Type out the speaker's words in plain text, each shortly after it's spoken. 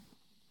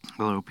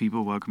Hello,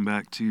 people. Welcome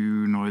back to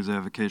Noise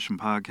Avocation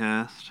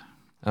Podcast.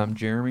 I'm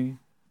Jeremy.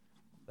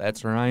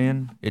 That's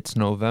Ryan. It's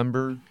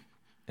November,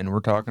 and we're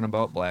talking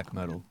about black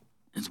metal.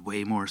 It's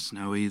way more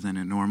snowy than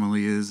it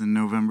normally is in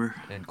November.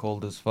 And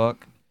cold as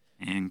fuck.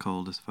 And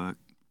cold as fuck.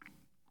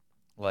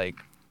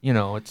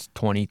 It's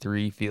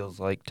 23, feels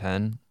like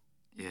 10.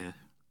 Yeah.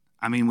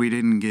 I mean, we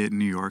didn't get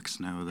New York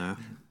snow, though.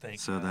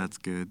 So that's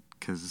good,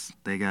 because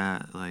they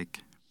got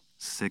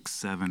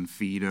 6-7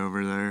 feet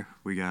over there.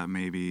 We got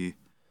maybe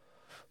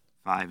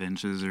 5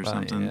 inches or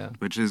something, yeah.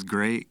 Which is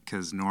great,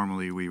 because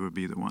normally we would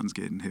be the ones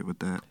getting hit with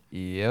that.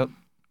 Yep.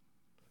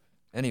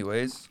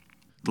 Anyways.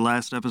 The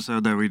last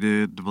episode that we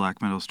did, the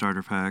Black Metal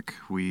Starter Pack,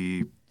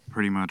 we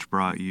pretty much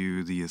brought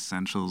you the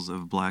essentials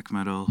of black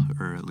metal,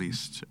 or at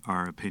least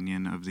our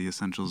opinion of the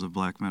essentials of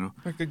black metal.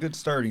 Like a good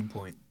starting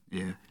point.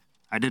 Yeah.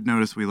 I did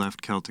notice we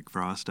left Celtic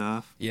Frost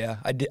off. Yeah,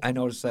 I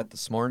noticed that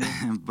this morning.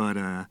 But,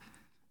 actually.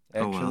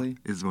 Oh well,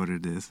 is what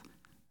it is.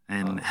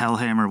 And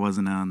Hellhammer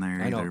wasn't on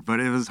there either. But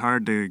it was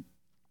hard to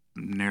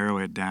narrow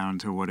it down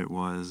to what it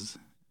was.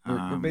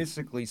 We're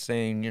basically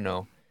saying,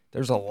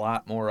 there's a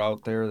lot more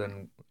out there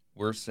than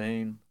we're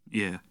saying.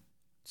 Yeah.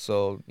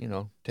 So,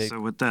 take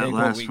with that take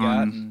last what we one,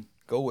 got and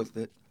go with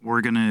it. We're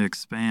going to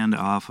expand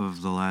off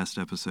of the last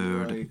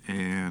episode Right.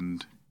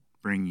 and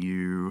bring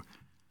you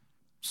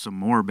some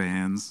more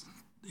bands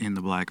in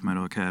the black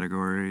metal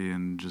category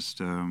and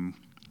just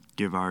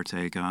give our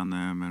take on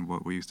them and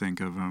what we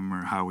think of them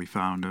or how we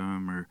found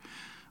them or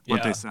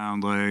what they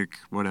sound like,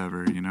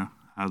 whatever,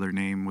 how their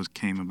name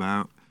came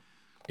about.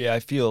 Yeah, I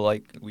feel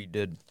like we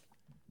did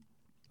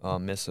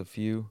miss a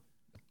few.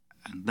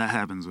 And that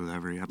happens with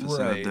every episode,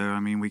 Right. though. I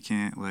mean, we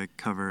can't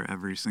cover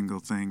every single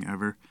thing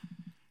ever.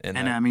 And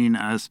I mean,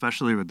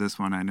 especially with this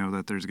one, I know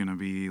that there's going to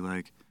be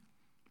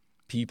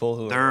people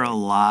who there are a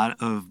lot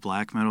of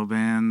black metal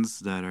bands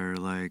that are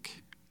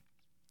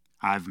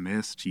I've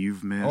missed,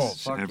 you've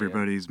missed,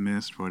 everybody's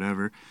missed,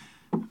 whatever.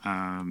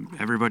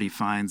 Everybody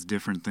finds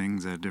different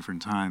things at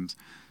different times.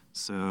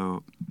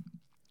 So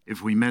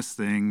if we miss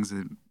things,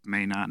 it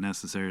may not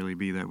necessarily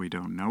be that we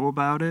don't know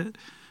about it,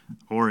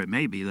 or it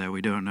may be that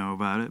we don't know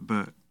about it,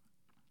 but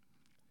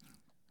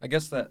I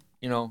guess that,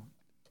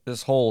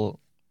 this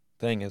whole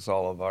thing is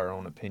all of our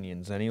own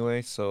opinions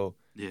anyway, so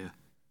yeah,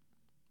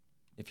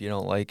 if you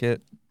don't like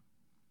it,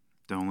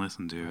 don't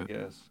listen to I it.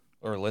 guess.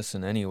 Or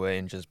listen anyway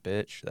and just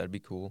bitch. That'd be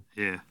cool.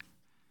 Yeah.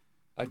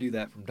 I do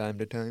that from time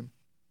to time.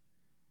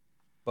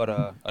 But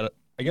I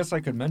guess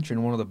I could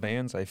mention one of the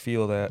bands I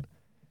feel that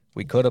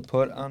we could have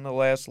put on the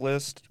last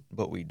list,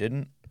 but we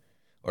didn't,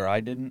 or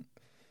I didn't,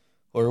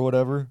 or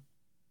whatever.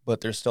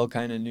 But they're still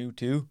kind of new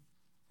too.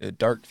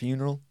 Dark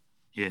Funeral.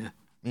 Yeah.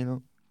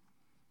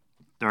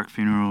 Dark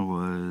Funeral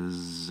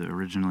was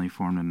originally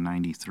formed in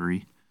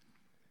 93.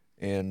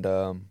 And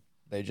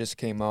they just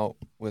came out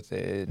with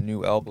a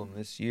new album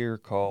this year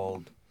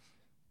called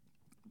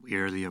We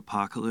Are the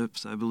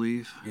Apocalypse, I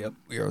believe. Yep,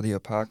 We Are the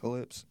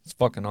Apocalypse. It's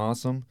fucking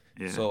awesome.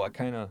 Yeah. So I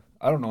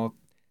don't know,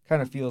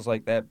 kind of feels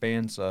like that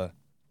band's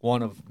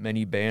one of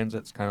many bands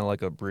that's kind of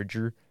like a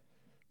bridger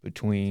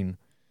between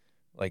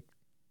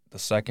the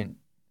second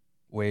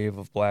wave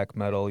of black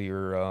metal,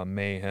 your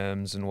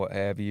Mayhems and what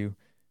have you,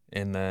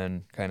 and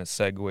then kind of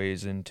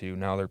segues into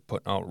now they're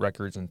putting out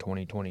records in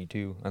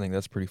 2022. I think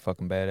that's pretty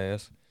fucking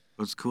badass.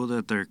 It's cool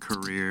that their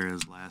career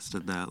has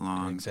lasted that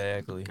long.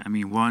 Exactly. I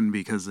mean, one,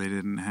 because they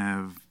didn't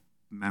have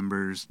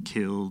members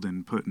killed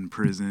and put in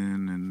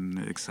prison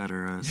and et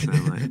cetera. So,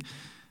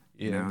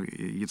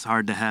 it's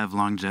hard to have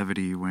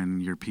longevity when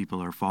your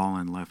people are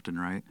falling left and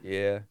right.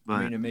 Yeah.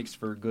 But it makes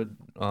for good,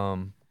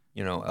 album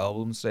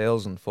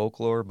sales and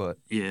folklore, but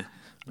yeah,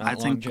 not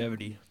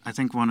longevity. I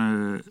think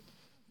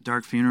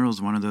Dark Funeral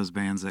is one of those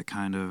bands that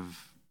kind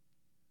of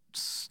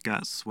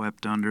got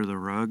swept under the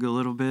rug a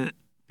little bit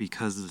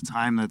because the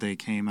time that they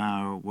came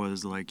out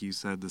was, like you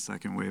said, the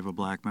second wave of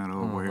black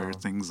metal, where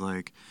things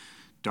like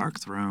Dark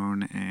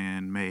Throne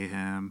and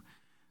Mayhem,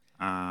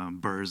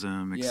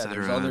 Burzum, etc. Yeah,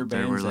 there's other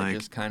bands that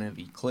just kind of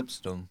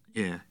eclipsed them.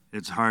 Yeah,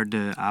 it's hard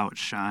to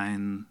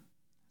outshine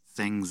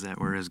things that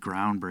were as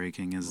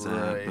groundbreaking as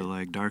that,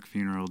 but Dark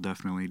Funeral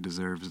definitely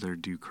deserves their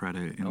due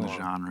credit in the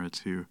genre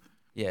too.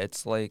 Yeah,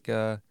 it's like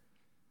in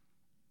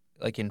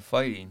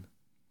fighting.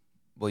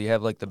 Well, you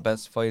have the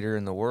best fighter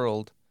in the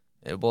world.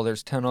 Well,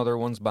 there's 10 other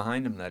ones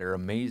behind him that are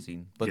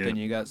amazing. But then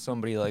you got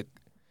somebody I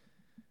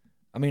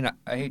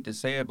hate to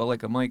say it,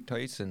 but a Mike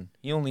Tyson.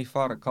 He only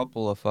fought a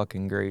couple of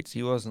fucking greats.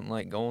 He wasn't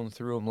going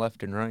through them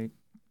left and right.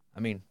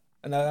 And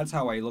that's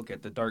how I look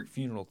at the Dark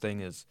Funeral thing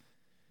is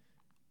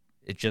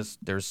it just,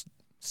 there's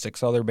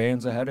 6 other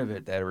bands ahead of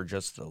it that are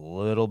just a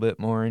little bit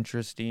more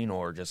interesting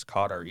or just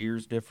caught our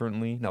ears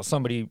differently. Now,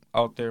 somebody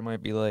out there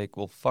might be like,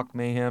 well, fuck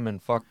Mayhem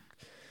and fuck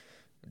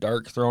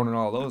Dark Throne and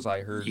all those I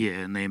heard.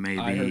 Yeah, and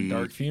I heard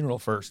Dark Funeral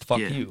first. Fuck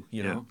you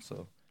know?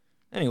 So,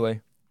 anyway.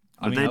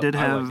 But they did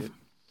have...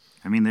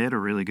 they had a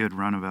really good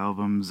run of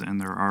albums, and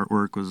their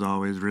artwork was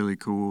always really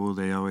cool.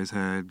 They always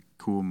had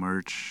cool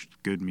merch,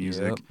 good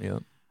music.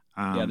 Yep.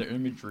 Their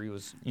imagery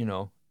was,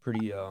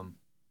 pretty...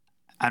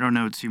 I don't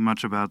know too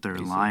much about their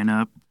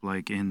lineup,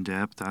 like in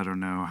depth. I don't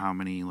know how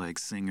many like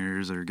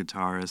singers or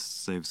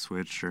guitarists they've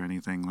switched or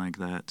anything like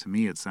that. To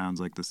me, it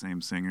sounds like the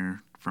same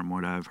singer from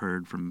what I've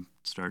heard from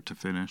start to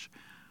finish.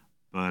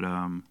 But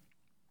okay,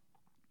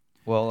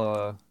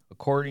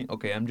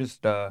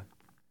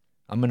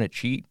 I'm gonna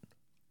cheat.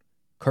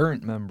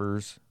 Current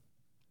members,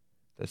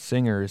 the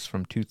singer is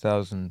from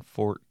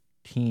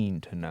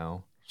 2014 to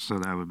now. So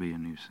that would be a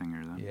new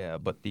singer then. Yeah,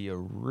 but the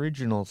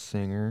original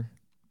singer.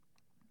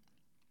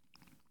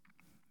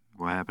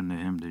 What happened to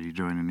him? Did he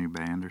join a new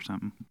band or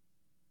something?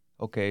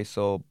 Okay,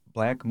 so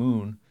Black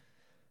Moon,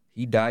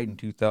 he died in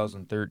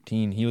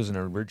 2013. He was an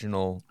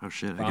original. Oh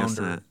shit! I guess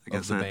that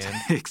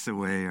takes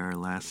away our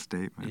last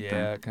statement.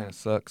 Yeah, it kind of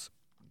sucks.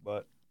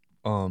 But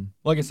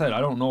like I said,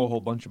 I don't know a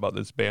whole bunch about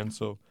this band,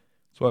 so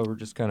that's why we're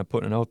just kind of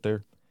putting it out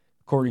there.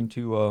 According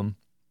to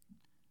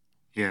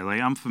Yeah,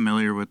 like I'm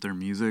familiar with their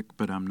music,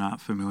 but I'm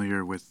not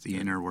familiar with the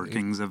inner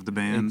workings of the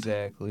band.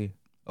 Exactly.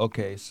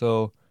 Okay,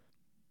 so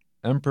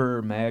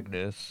Emperor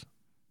Magnus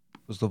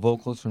was the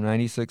vocalist from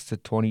 96 to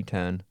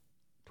 2010,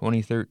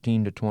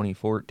 2013 to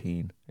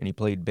 2014, and he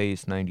played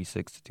bass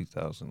 96 to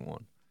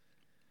 2001.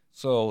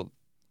 So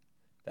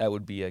that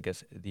would be, I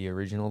guess, the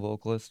original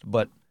vocalist.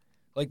 But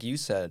like you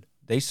said,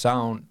 they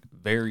sound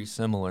very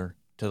similar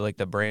to like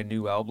the brand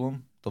new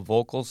album. The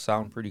vocals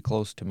sound pretty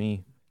close to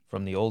me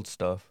from the old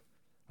stuff.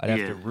 I'd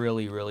have to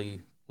really,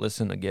 really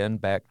listen again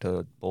back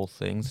to both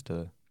things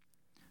to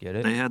get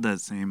it. They had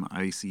that same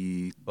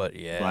icy,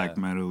 black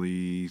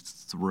metal-y,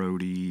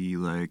 throaty,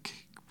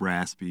 like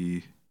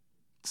raspy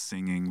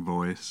singing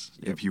voice,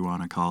 if you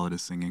want to call it a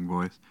singing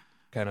voice.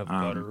 Kind of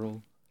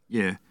guttural.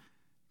 Yeah,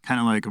 kind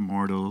of like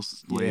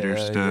Immortals, later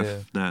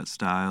stuff, that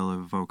style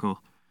of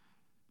vocal.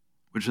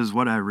 Which is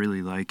what I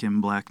really like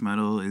in black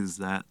metal, is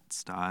that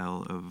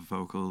style of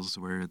vocals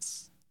where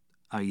it's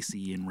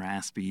icy and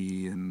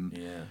raspy and...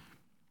 Yeah.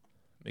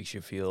 Makes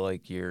you feel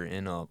like you're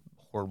in a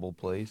horrible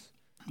place.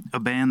 A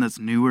band that's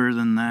newer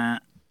than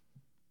that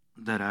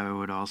I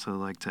would also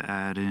like to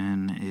add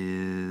in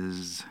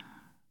is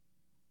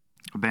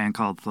a band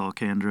called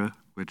Thulkandra,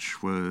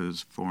 which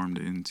was formed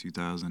in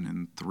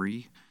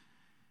 2003.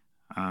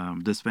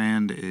 This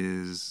band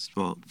is,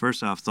 well,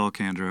 first off,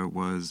 Thulkandra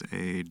was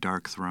a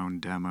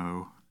Darkthrone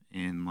demo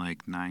in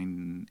like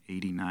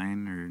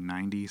 989 or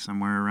 90,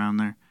 somewhere around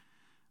there.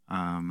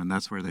 And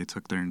that's where they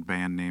took their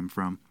band name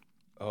from.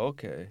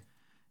 Okay.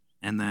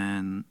 And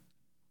then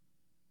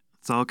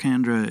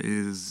Thulkandra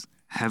is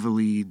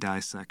heavily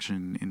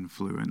Dissection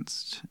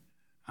influenced,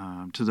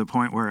 to the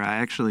point where I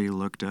actually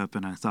looked up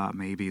and I thought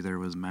maybe there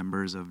was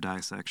members of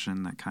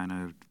Dissection that kind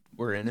of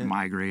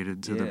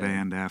migrated to the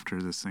band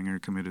after the singer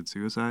committed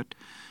suicide.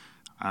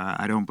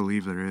 I don't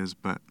believe there is,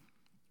 but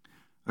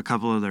a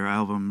couple of their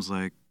albums,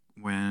 like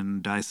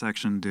when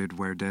Dissection did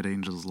Where Dead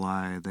Angels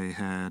Lie, they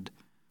had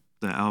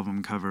the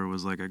album cover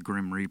was like a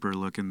Grim Reaper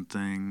looking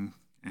thing,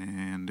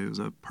 and it was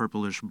a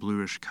purplish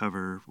bluish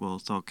cover. Well,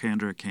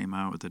 Thulkandra came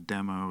out with a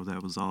demo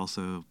that was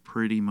also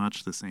pretty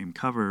much the same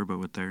cover but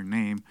with their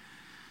name.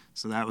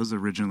 So that was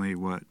originally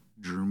what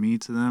drew me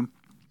to them,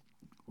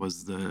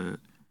 was the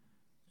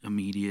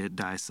immediate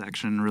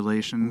Dissection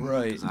relation,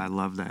 right? Because I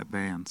love that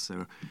band.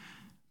 So,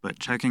 but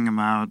checking them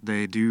out,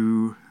 they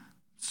do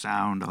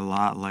sound a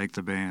lot like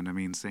the band. I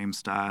mean, same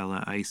style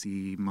of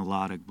icy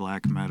melodic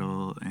black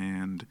metal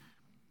and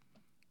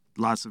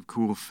lots of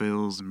cool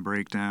fills and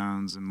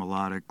breakdowns and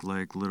melodic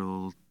like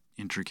little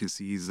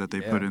intricacies that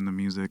they put in the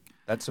music.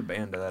 That's a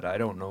band that I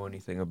don't know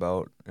anything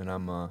about, and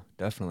I'm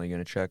definitely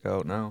gonna check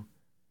out now.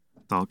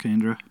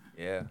 Thulkandra?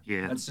 Yeah.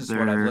 Yeah. That's just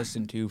what I've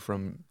listened to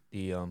from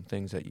the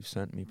things that you've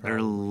sent me. Probably.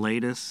 Their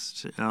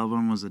latest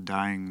album was A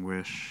Dying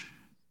Wish.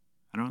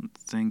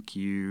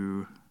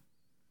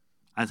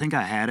 I think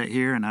I had it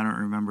here, and I don't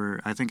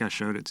remember. I think I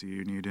showed it to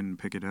you, and you didn't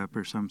pick it up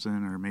or something,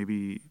 or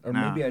maybe...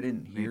 maybe I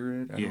didn't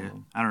hear it.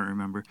 I don't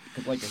remember.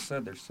 Like I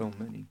said, there's so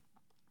many.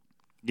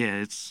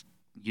 Yeah,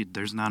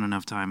 there's not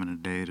enough time in a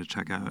day to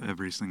check out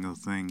every single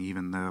thing,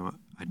 even though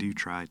I do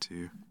try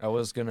to. I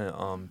was going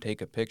to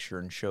take a picture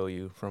and show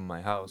you from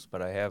my house,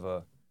 but I have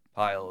a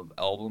pile of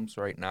albums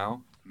right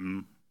now.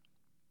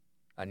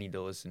 I need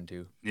to listen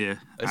to. Yeah.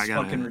 It's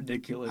fucking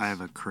ridiculous. I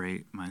have a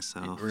crate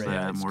myself that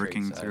I'm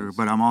working through,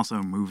 but I'm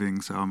also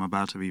moving, so I'm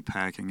about to be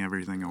packing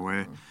everything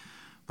away.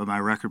 But my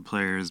record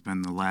player has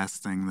been the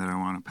last thing that I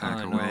want to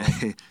pack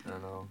away. I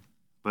know.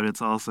 But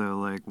it's also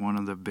like one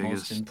of the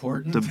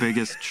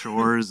biggest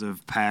chores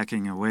of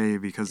packing away,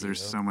 because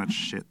there's so much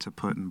shit to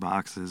put in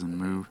boxes and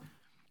move.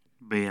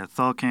 But yeah,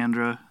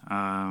 Thulkandra,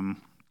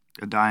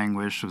 A Dying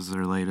Wish was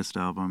their latest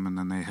album, and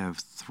then they have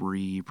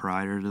 3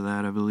 prior to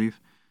that, I believe.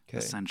 Okay.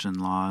 Ascension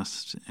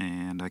Lost,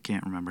 and I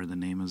can't remember the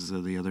names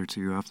of the other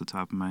 2 off the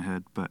top of my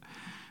head, but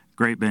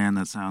great band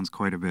that sounds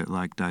quite a bit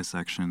like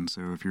Dissection,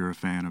 so if you're a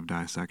fan of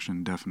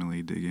Dissection,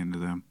 definitely dig into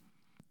them.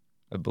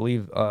 I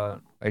believe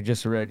I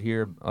just read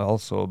here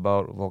also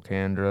about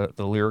Thulkandra.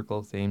 The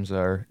lyrical themes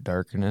are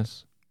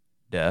darkness,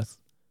 death,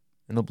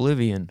 and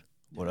oblivion.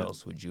 What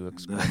else would you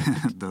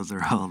expect? Those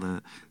are all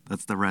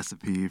that's the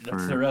recipe for...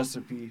 That's the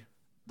recipe.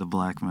 The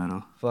black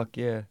metal. Fuck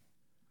yeah.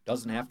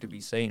 Doesn't have to be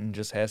Satan,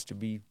 just has to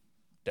be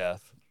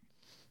death.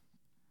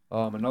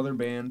 Another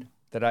band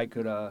that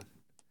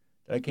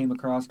I came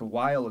across a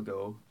while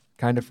ago,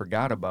 kind of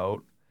forgot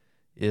about,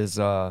 is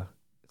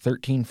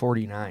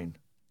 1349.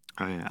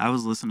 Oh yeah, I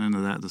was listening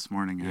to that this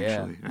morning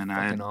actually, and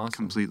I had awesome.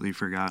 Completely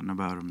forgotten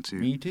about them too.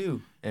 Me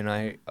too. And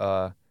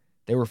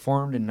they were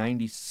formed in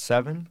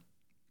 '97,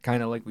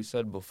 kind of like we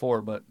said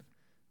before, but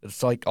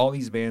it's like all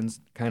these bands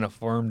kind of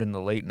formed in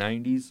the late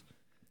 '90s,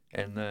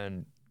 and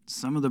then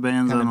some of the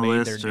bands on the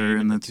list are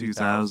in the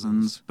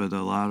 2000s, but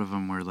a lot of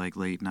them were like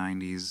late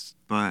 '90s.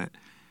 But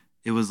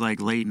it was like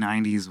late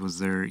 '90s was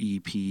their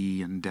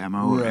EP and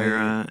demo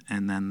era,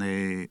 and then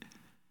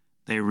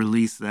they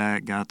released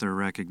that, got their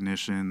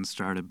recognition,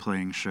 started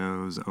playing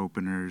shows,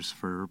 openers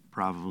for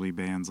probably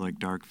bands like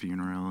Dark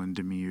Funeral and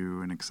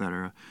Demue and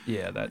etc.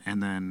 Yeah,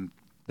 and then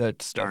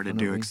that started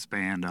to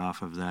expand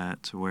off of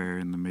that to where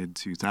in the mid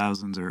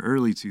 2000s or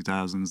early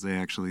 2000s they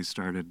actually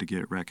started to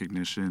get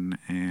recognition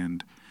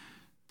and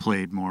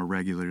played more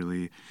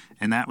regularly.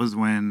 And that was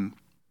when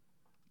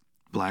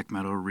black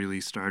metal really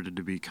started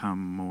to become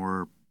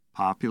more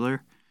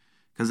popular,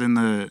 because in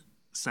the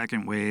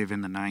second wave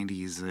in the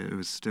 90s it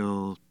was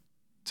still,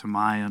 to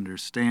my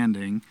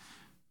understanding,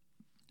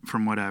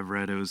 from what I've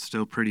read, it was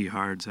still pretty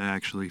hard to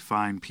actually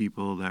find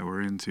people that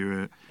were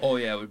into it. Oh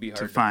yeah, it would be hard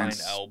to find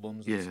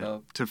albums and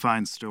stuff. To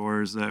find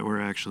stores that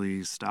were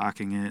actually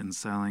stocking it and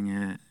selling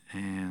it,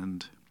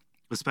 and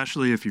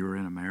especially if you were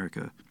in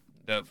America.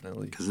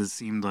 Definitely. Because it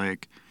seemed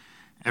like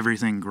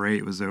everything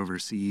great was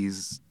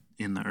overseas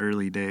in the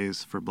early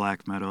days for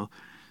black metal.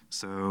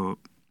 So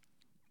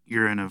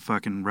you're in a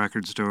fucking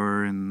record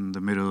store in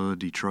the middle of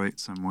Detroit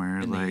somewhere,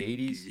 in like the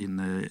 80s? In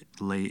the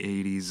late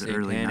 80s, Satanic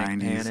early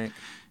 90s. Panic.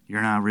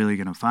 You're not really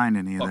going to find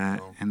any of that.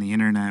 No. And the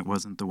internet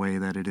wasn't the way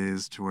that it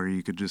is, to where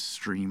you could just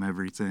stream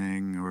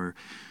everything or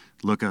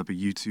look up a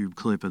YouTube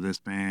clip of this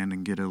band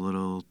and get a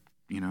little,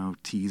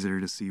 teaser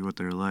to see what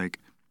they're like.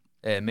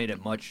 Yeah, it made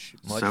it much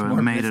so more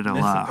it made it a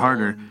lot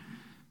harder.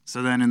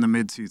 So then in the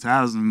mid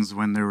 2000s,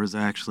 when there was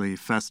actually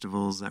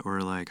festivals that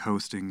were like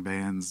hosting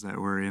bands that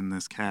were in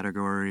this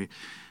category,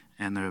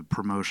 and the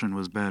promotion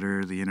was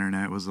better, the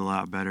internet was a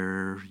lot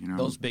better,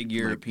 Those big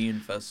European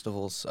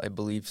festivals, I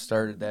believe,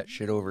 started that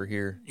shit over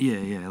here.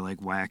 Yeah, like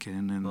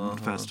Wacken and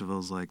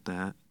festivals like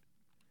that.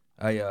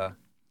 I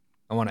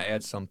want to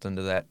add something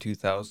to that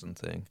 2000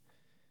 thing.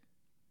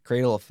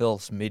 Cradle of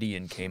Filth's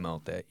Midian came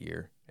out that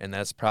year, and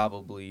that's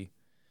probably,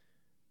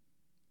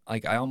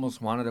 like, I almost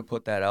wanted to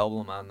put that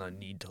album on the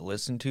need to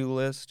listen to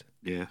list.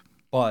 Yeah.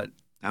 But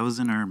that was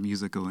in our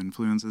musical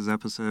influences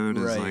episode,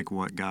 is like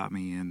what got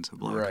me into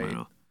black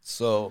metal.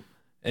 So,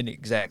 and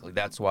exactly,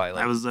 that's why.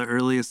 Like, that was the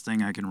earliest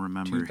thing I can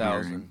remember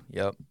 2000, hearing.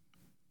 Yep.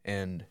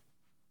 And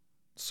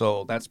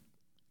so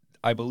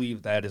I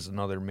believe that is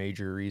another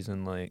major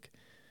reason, like,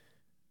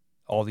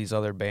 all these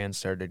other bands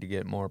started to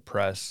get more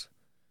press.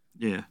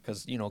 Yeah.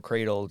 Because,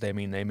 Cradle, they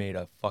made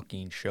a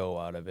fucking show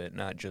out of it,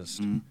 not just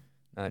some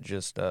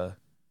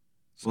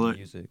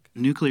music.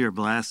 Nuclear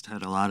Blast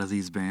had a lot of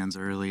these bands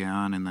early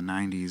on in the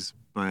 90s,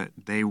 but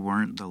they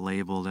weren't the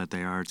label that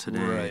they are today.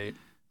 Right.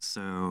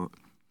 So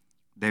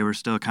they were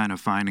still kind of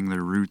finding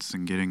their roots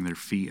and getting their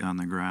feet on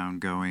the ground,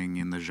 going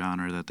in the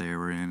genre that they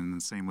were in. And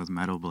the same with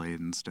Metal Blade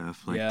and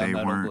stuff. Like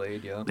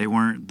they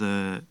weren't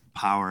the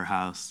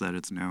powerhouse that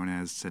it's known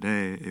as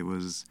today. It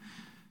was,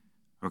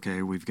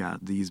 okay, we've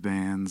got these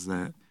bands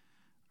that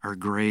are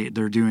great.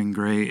 They're doing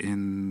great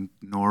in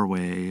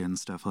Norway and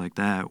stuff like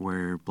that,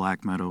 where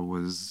black metal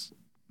was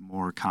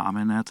more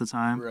common at the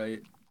time.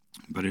 Right.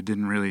 But it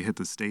didn't really hit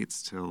the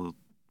States till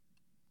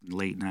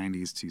late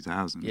 90s,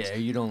 2000s. Yeah,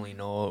 you'd only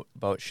know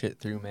about shit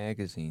through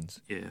magazines.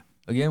 Yeah.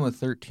 Again, with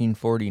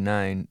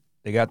 1349,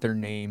 they got their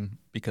name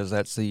because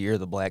that's the year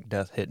the Black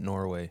Death hit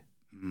Norway.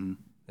 Mm-hmm.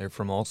 They're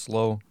from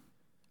Oslo.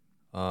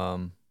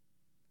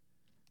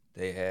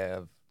 They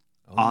have...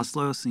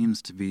 Oslo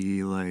seems to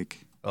be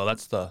like... Oh,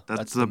 that's the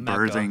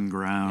birthing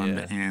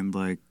ground, and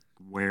like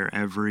where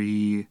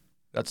every...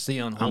 That's the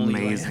unholy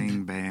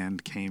amazing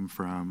band came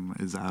from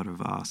is out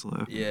of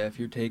Oslo. Yeah, if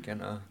you're taking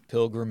a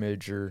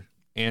pilgrimage or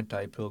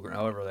anti-pilgrim,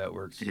 however that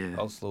works,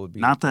 Oslo would be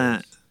not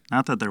that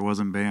there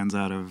wasn't bands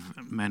out of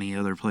many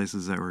other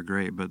places that were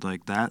great, but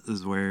like that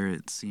is where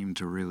it seemed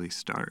to really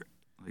start,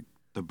 like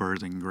the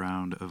birthing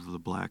ground of the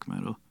black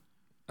metal.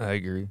 I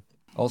agree.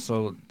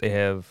 Also, they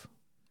have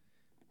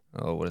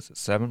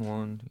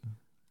 7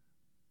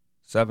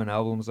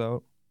 albums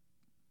out,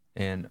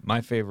 and my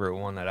favorite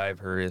one that I've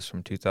heard is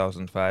from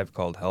 2005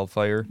 called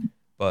Hellfire,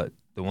 but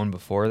the one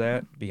before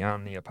that,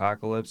 Beyond the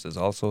Apocalypse, is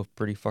also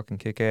pretty fucking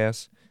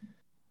kick-ass.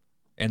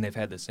 And they've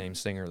had the same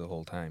singer the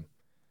whole time.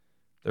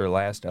 Their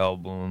last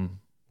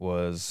album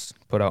was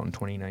put out in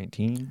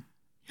 2019.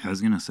 Yeah, I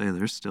was going to say,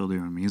 they're still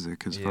doing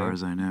music as far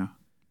as I know.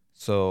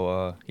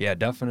 So,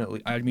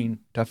 definitely.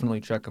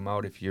 Definitely check them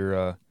out if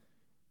you're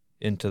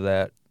into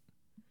that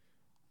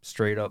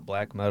straight-up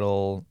black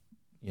metal,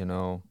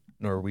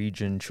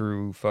 Norwegian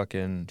true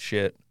fucking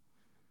shit.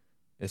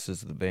 This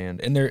is the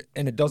band. And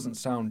it doesn't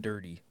sound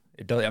dirty.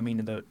 It does.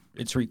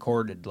 It's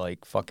recorded,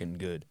 like, fucking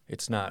good.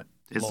 It's not...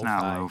 It's lo-fi.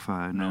 not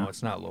lo-fi, no. No,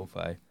 it's not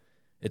lo-fi.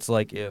 It's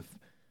like if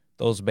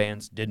those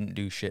bands didn't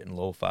do shit in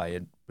lo-fi,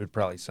 it would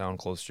probably sound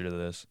closer to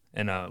this.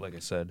 And like I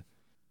said,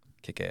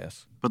 kick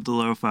ass. But the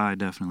lo-fi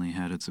definitely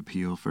had its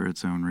appeal for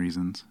its own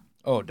reasons.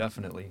 Oh,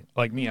 definitely.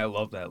 Like me, I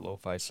love that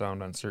lo-fi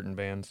sound on certain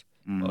bands.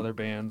 Other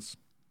bands,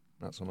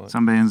 not so much.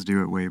 Some bands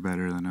do it way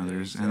better than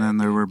others. Exactly. And then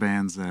there were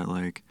bands that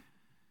like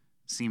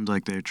seemed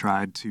like they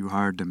tried too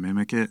hard to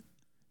mimic it.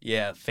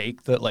 Yeah,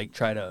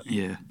 try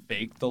to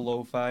fake the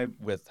lo-fi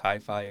with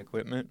hi-fi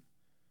equipment.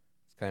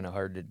 It's kind of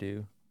hard to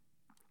do.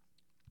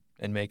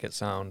 And make it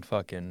sound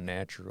fucking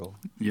natural.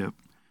 Yep.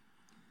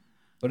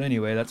 But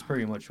anyway, that's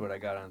pretty much what I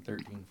got on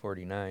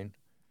 1349.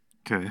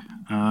 Okay.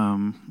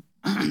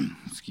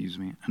 Excuse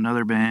me.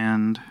 Another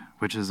band,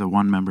 which is a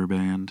one-member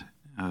band,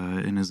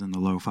 and is in the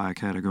lo-fi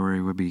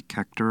category, would be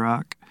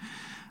Kektarock.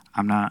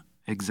 I'm not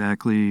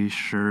exactly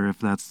sure if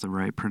that's the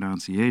right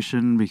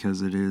pronunciation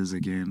because it is,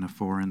 again, a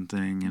foreign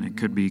thing, and it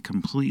could be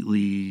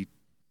completely,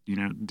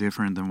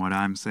 different than what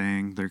I'm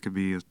saying. There could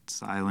be a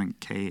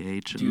silent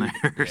KH in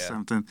there or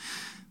something.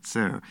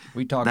 So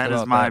we talked that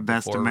about is my that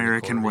best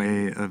American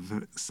way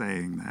of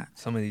saying that.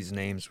 Some of these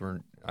names we're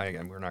not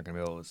going to be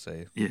able to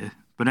say. Yeah.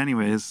 But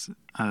anyways,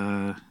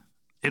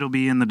 it'll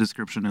be in the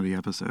description of the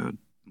episode,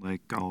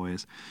 like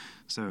always.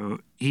 So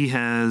he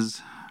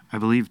has, I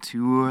believe,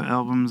 2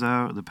 albums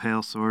out, The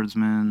Pale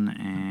Swordsman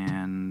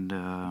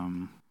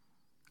and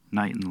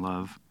Night in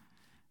Love.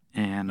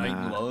 And Night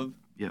in Love?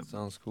 Yep.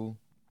 Sounds cool.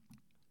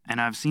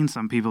 And I've seen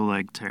some people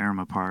like tear him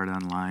apart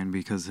online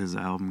because his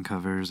album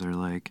covers are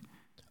like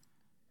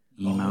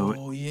emo.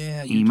 Oh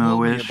yeah, you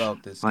told me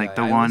about this like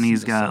guy. The one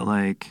he's got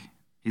like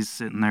he's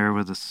sitting there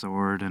with a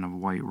sword and a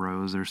white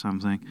rose or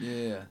something.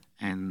 Yeah.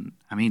 And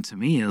I mean, to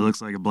me, it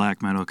looks like a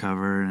black metal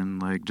cover,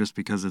 and like just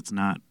because it's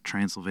not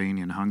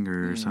Transylvanian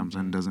Hunger or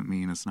something doesn't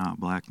mean it's not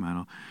black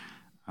metal.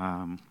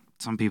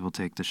 Some people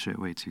take this shit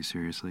way too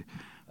seriously.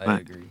 I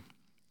agree.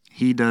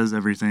 He does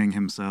everything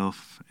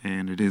himself,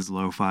 and it is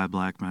lo-fi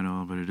black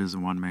metal, but it is a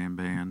one-man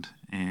band.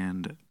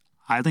 And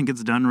I think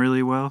it's done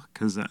really well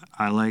because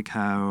I like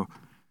how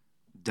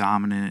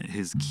dominant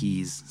his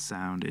keys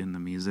sound in the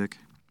music.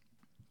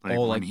 Like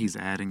when he's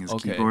adding his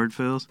keyboard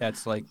fills.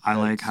 I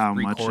like how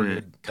much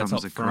it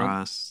comes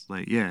across.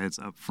 Like, yeah, it's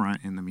up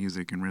front in the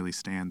music and really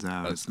stands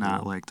out. It's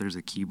not like there's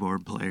a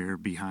keyboard player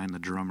behind the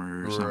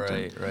drummer or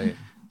something. Right.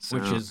 So,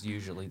 which is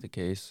usually the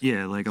case.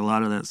 Yeah, like a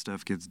lot of that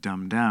stuff gets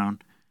dumbed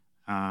down.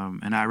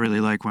 And I really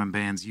like when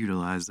bands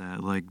utilize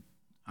that. Like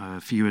a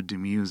few of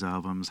Demuse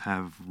albums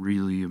have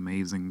really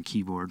amazing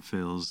keyboard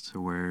fills to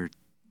where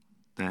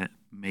that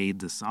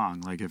made the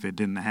song. Like if it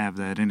didn't have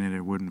that in it,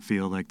 it wouldn't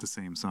feel like the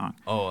same song.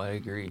 Oh, I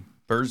agree.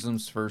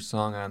 Burzum's first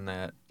song on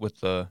that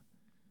with the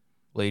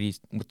ladies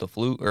with the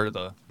flute or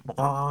the first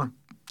song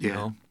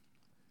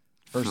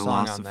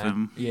on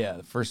that. Yeah,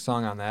 the first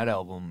song on that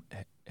album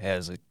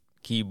has a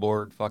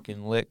keyboard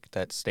fucking lick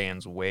that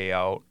stands way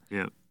out.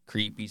 Yep.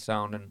 Creepy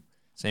sounding.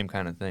 Same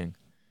kind of thing.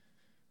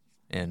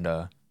 And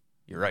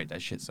you're right,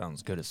 that shit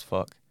sounds good as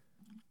fuck.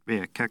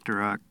 Yeah,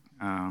 Kektarock.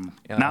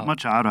 Not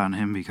much out on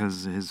him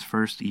because his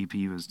first EP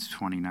was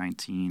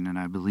 2019, and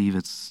I believe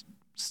it's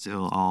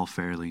still all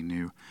fairly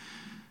new.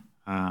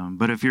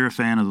 But if you're a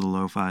fan of the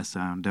lo-fi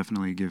sound,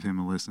 definitely give him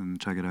a listen.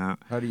 Check it out.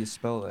 How do you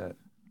spell that?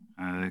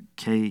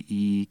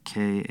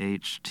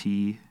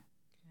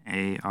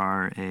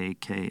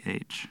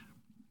 Kekhtaarakh.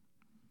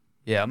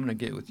 Yeah, I'm going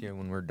to get with you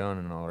when we're done,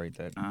 and I'll write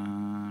that.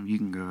 You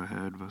can go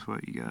ahead with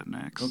what you got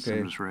next. Okay.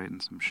 I'm just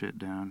writing some shit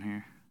down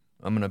here.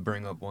 I'm going to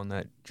bring up one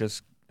that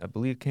just, I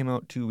believe, came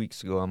out 2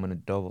 weeks ago. I'm going to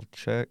double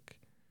check.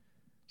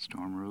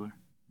 Storm Ruler?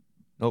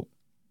 Nope.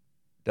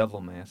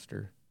 Devil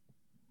Master.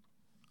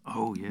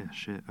 Oh, yeah,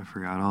 shit. I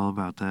forgot all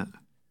about that.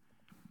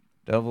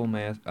 Devil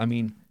Master. I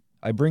mean,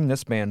 I bring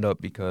this band up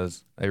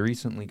because I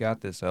recently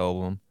got this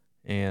album,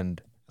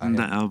 and isn't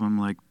the album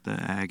like The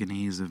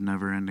Agonies of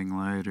Neverending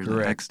Light or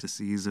Correct. The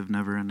Ecstasies of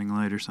Neverending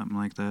Light or something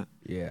like that?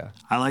 Yeah.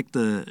 I like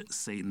the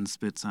Satan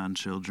Spits on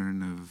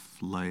Children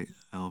of Light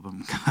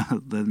album.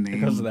 The name,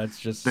 because that's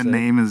just the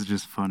name is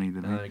just funny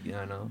to me.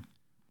 I know.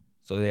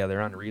 So yeah,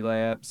 they're on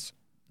Relapse.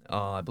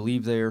 I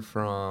believe they're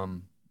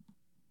from.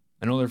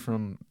 I know they're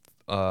from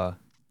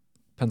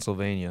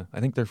Pennsylvania. I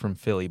think they're from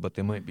Philly, but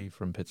they might be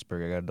from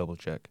Pittsburgh. I gotta double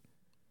check.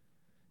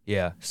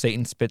 Yeah,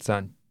 Satan Spits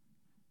on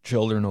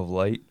Children of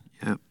Light.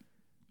 Yep.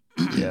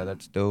 Yeah,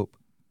 that's dope.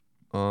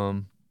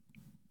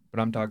 But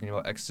I'm talking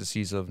about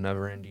Ecstasies of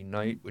Neverending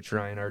Night, which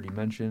Ryan already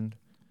mentioned.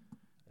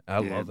 I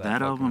love that.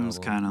 That album's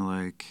kind of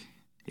like,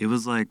 it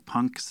was like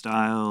punk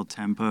style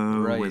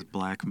tempo with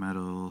black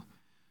metal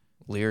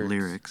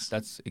lyrics.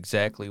 That's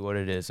exactly what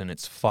it is, and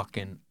it's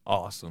fucking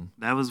awesome.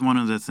 That was one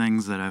of the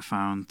things that I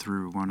found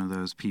through one of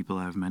those people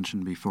I've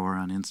mentioned before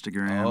on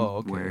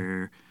Instagram,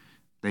 where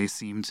they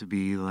seem to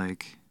be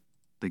like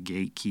the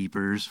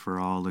gatekeepers for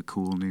all the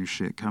cool new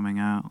shit coming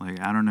out. Like,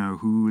 I don't know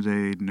who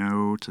they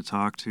know to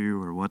talk to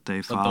or what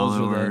they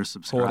follow or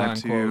subscribe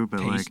to,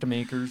 but taste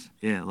makers.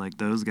 Yeah, like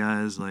those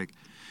guys, like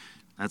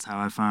that's how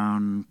I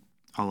found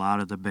a lot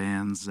of the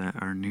bands that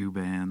are new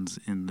bands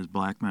in the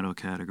black metal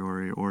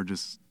category or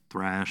just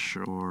thrash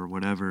or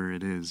whatever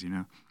it is, you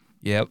know.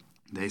 Yep.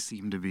 They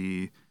seem to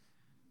be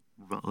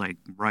like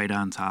right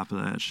on top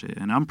of that shit,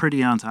 and I'm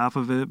pretty on top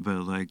of it,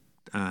 but like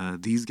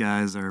these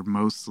guys are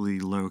mostly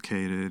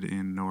located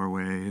in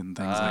Norway and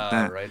things like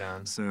that. Right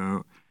on.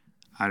 So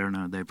I don't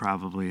know, they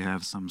probably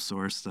have some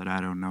source that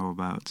I don't know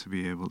about to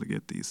be able to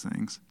get these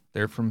things.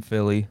 They're from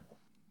Philly.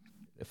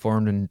 It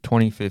formed in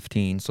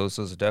 2015, so this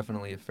is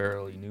definitely a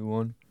fairly new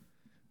one.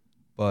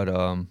 But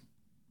I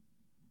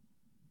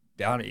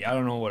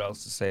don't know what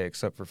else to say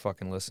except for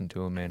fucking listen to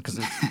them, man. Because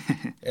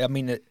I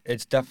mean,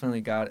 it's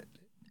definitely got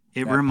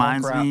it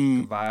reminds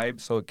me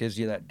vibe, so it gives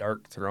you that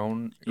Dark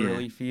Throne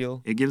early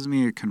feel. It gives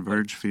me a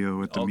Converge feel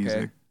with the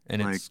music,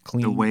 and like it's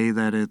clean. The way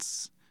that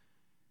it's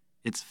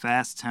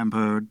fast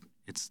tempoed,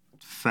 it's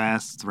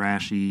fast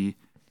thrashy,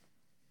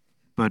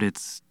 but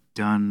it's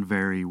done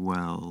very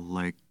well,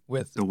 like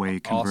with the way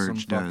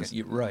Converge does.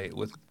 Right,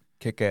 with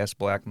kick-ass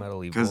black metal.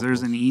 Because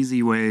there's an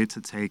easy way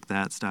to take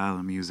that style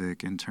of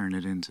music and turn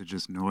it into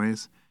just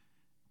noise.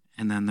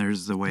 And then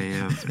there's the way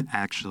of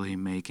actually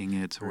making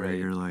it to where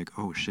you're like,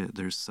 oh shit,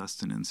 there's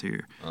sustenance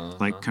here.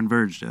 Like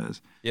Converge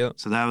does. Yep.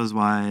 So that was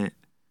why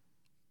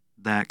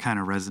that kind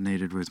of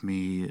resonated with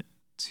me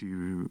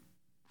to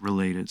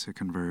relate it to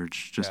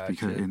Converge, just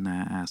because in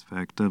that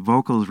aspect. The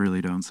vocals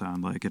really don't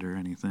sound like it or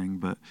anything,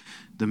 but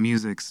the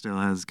music still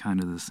has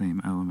kind of the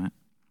same element.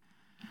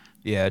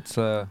 Yeah, it's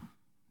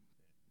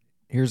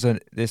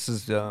this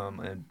is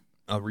a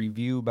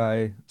review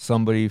by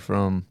somebody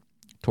from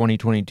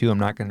 2022. I'm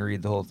not going to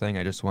read the whole thing.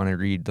 I just want to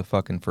read the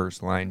fucking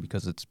first line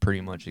because it's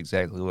pretty much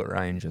exactly what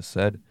Ryan just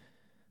said.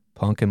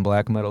 Punk and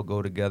black metal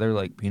go together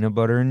like peanut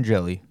butter and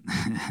jelly.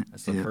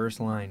 That's the first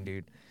line,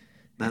 dude.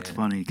 That's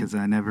funny because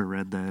I never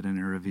read that in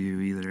a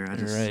review either.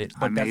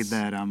 I made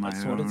that on my own.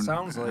 That's what it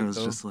sounds like. I was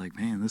just like,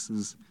 man,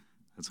 that's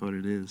what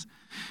it is.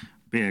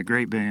 But yeah,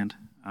 great band.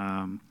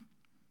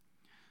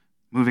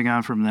 Moving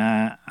on from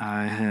that,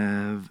 I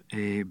have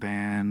a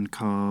band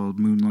called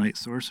Moonlight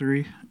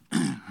Sorcery,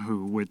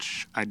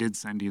 which I did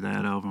send you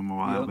that album a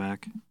while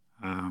back.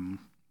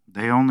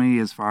 They only,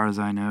 as far as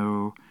I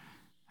know,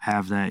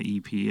 have that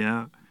EP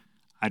out.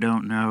 I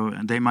don't know.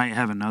 They might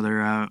have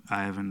another out.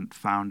 I haven't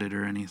found it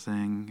or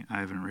anything. I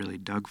haven't really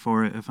dug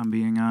for it, if I'm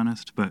being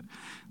honest. But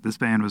this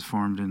band was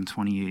formed in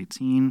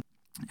 2018.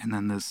 And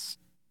then this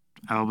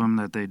album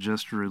that they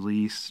just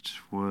released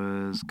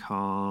was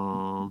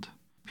called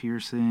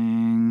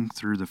Piercing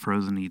Through the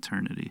Frozen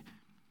Eternity.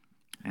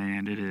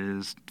 And it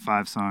is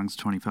 5 songs,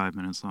 25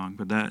 minutes long.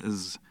 But that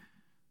is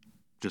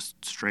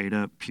just straight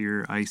up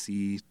pure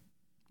icy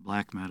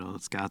black metal.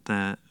 It's got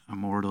that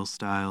Immortal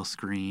style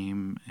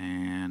scream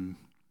and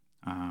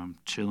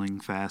chilling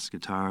fast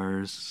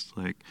guitars.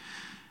 Like,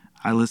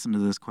 I listened to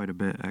this quite a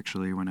bit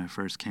actually when I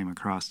first came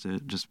across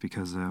it, just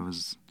because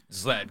Is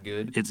that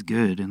good? It's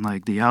good, and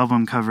like the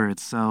album cover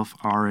itself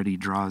already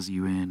draws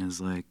you in as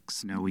like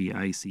snowy,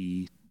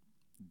 icy,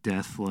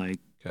 death-like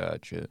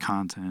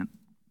content.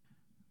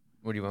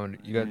 What do you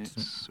want? You got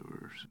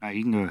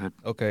you can go ahead.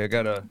 Okay,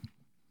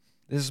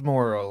 this is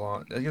more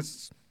along. I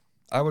guess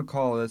I would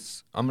call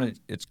this.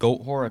 It's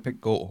Goatwhore. I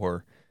picked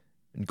Goatwhore,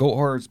 and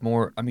Goatwhore is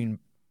more. I mean,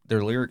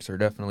 their lyrics are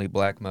definitely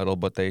black metal,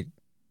 but they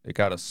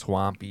got a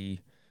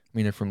swampy. I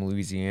mean, they're from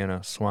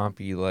Louisiana,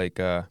 swampy like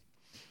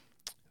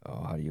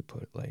how do you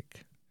put it?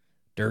 Like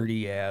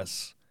dirty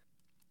ass,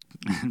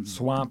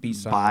 swampy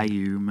sound.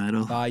 Bayou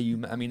metal.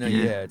 Bayou. I mean,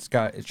 it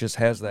just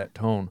has that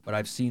tone. But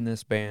I've seen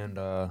this band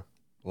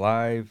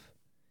live.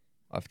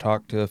 I've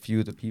talked to a few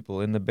of the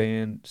people in the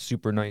band.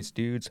 Super nice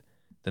dudes.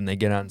 Then they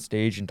get on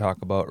stage and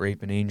talk about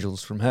raping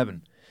angels from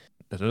heaven.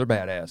 They're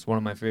badass. One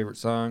of my favorite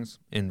songs,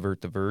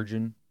 Invert the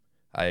Virgin.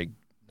 I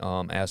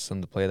asked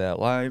them to play that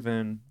live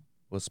and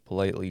was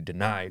politely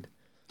denied.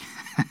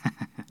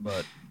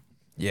 But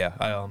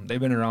yeah, they've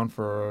been around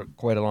for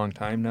quite a long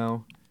time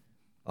now.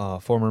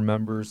 Former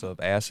members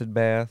of Acid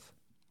Bath,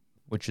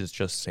 which is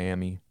just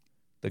Sammy.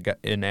 The guy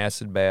in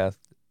Acid Bath,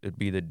 it'd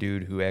be the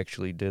dude who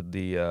actually did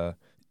the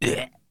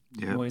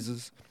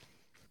noises.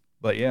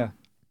 But yeah,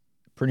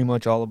 pretty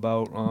much all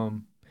about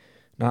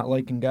not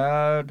liking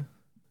God.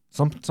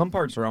 Some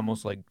parts are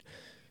almost like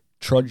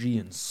trudgy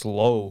and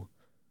slow,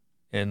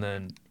 and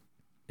then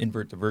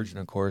Invert the Virgin,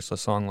 of course, a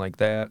song like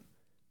that,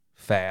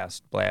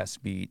 fast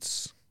blast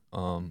beats.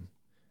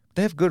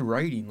 They have good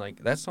writing.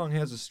 Like that song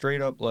has a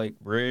straight up like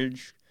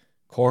bridge,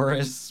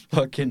 chorus,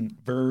 fucking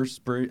verse,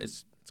 bridge.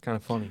 It's kind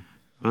of funny.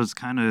 Well, it's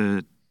kind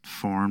of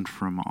formed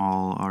from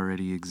all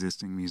already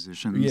existing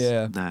musicians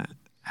that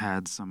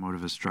had somewhat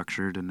of a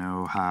structure to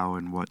know how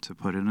and what to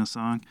put in a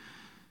song.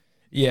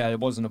 Yeah, it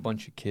wasn't a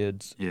bunch of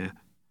kids. Yeah.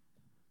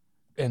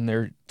 And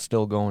they're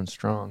still going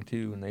strong,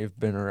 too, and they've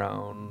been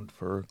around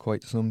for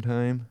quite some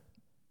time.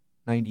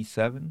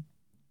 97?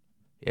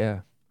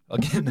 Yeah.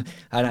 Again,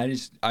 and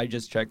I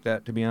just checked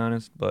that, to be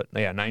honest, but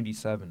yeah,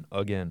 97,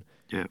 again.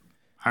 Yeah.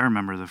 I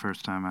remember the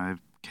first time I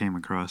came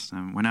across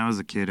them. When I was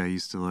a kid, I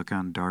used to look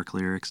on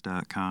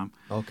darklyrics.com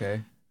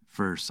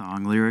for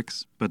song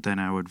lyrics, but then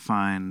I would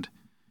find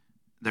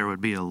there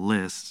would be a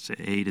list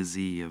A to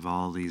Z of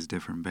all these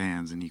different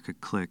bands, and you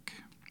could click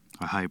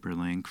a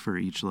hyperlink for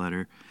each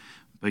letter.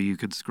 But you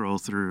could scroll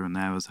through, and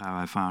that was how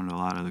I found a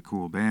lot of the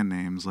cool band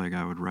names. Like,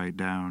 I would write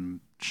down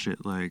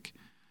shit like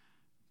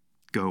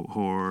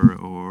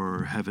Goatwhore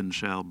or Heaven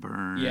Shall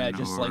Burn,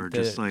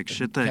 just like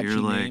shit that you're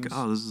like, names.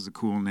 Oh, this is a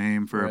cool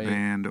name for a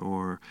band,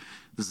 or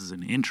this is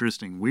an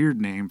interesting, weird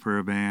name for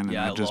a band, and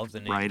I just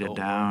write it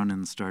down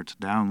and start to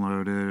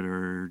download it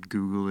or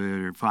Google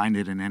it or find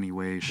it in any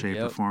way, shape,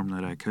 or form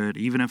that I could.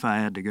 Even if I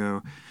had to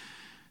go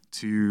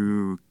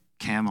to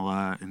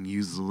Camelot and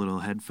use the little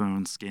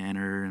headphone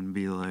scanner and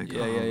be like,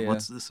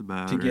 what's this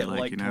about? To get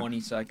like 20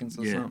 seconds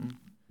or something.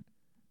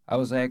 I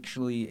was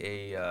actually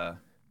a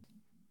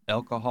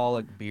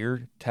alcoholic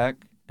beer tech,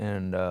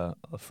 and a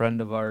friend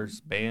of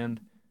ours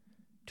band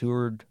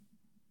toured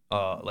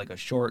like a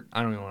short,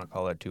 I don't even want to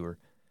call that tour,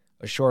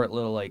 a short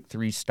little like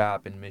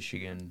 3-stop in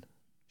Michigan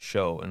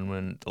show. And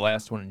when the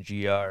last one in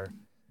GR,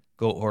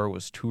 Goatwhore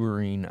was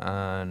touring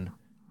on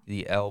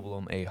the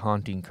album A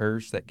Haunting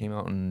Curse that came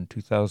out in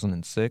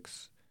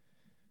 2006,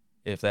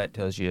 if that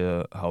tells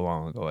you how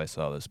long ago I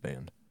saw this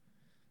band.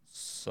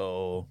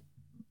 So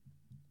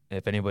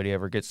if anybody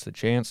ever gets the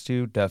chance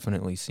to,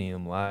 definitely see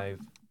them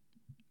live.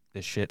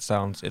 This shit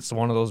it's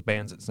one of those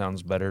bands that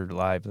sounds better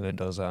live than it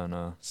does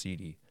on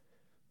CD.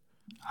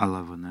 I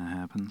love when that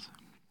happens.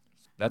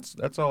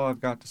 That's all I've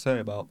got to say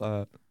about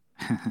that.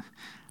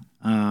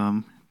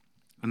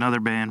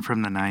 Another band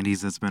from the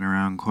 90s that's been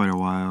around quite a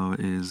while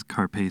is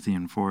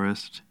Carpathian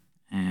Forest.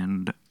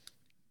 And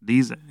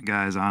these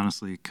guys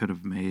honestly could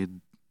have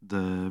made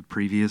the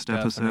previous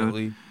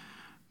episode.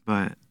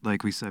 But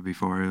like we said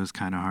before, it was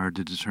kind of hard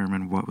to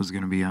determine what was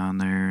going to be on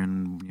there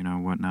and,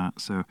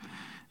 whatnot. So,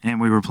 and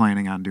we were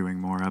planning on doing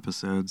more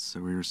episodes, so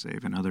we were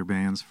saving other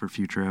bands for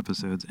future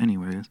episodes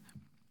anyways.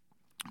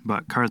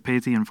 But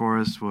Carpathian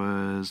Forest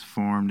was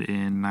formed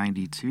in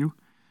 92.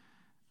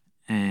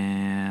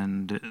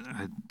 And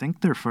I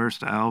think their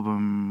first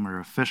album or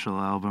official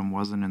album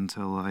wasn't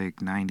until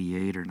like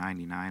 98 or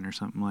 99 or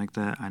something like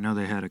that. I know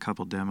they had a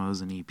couple demos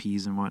and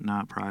EPs and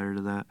whatnot prior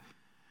to that.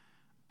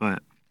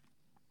 But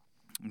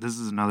this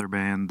is another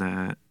band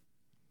that,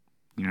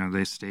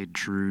 they stayed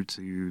true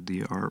to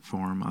the art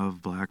form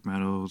of black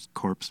metal.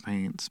 Corpse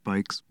paint,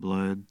 spikes,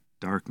 blood,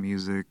 dark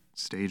music,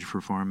 stage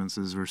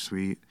performances were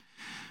sweet.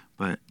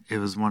 But it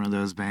was one of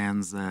those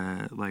bands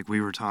that, like, we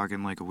were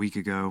talking like a week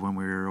ago when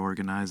we were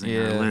organizing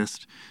our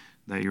list,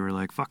 that you were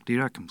like, fuck,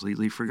 dude, I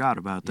completely forgot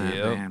about that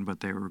band,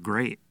 but they were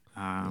great.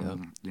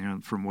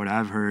 From what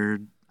I've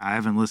heard, I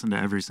haven't listened to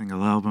every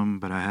single album,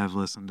 but I have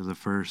listened to the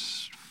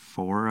first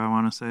 4, I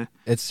want to say.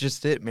 It's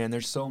just it, man.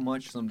 There's so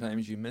much,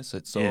 sometimes you miss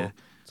it. So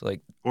it's like,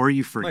 or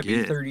you forget. It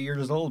might be 30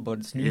 years old, but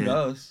it's new to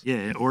us.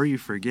 Yeah, or you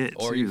forget,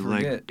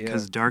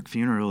 because Dark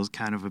Funeral is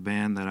kind of a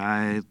band that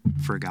I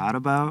forgot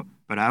about.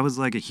 But I was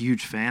like a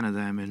huge fan of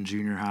them in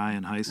junior high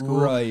and high school.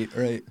 Right.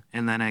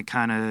 And then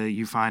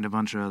you find a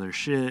bunch of other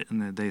shit,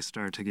 and then they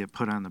start to get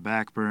put on the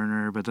back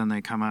burner. But then they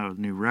come out with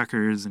new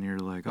records, and you're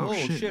like, oh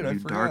shit, I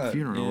forgot. Dark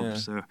Funeral. Yeah.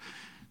 So,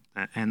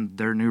 and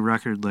their new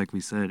record, like we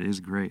said, is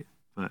great.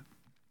 But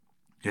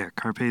yeah,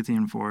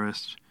 Carpathian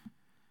Forest.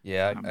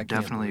 Yeah, I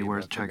definitely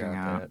worth checking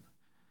out.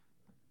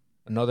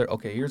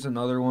 Here's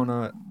another one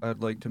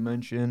I'd like to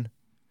mention.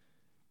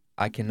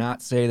 I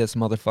cannot say this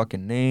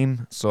motherfucking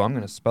name, so I'm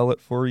going to spell it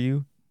for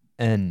you.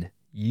 Numenorian.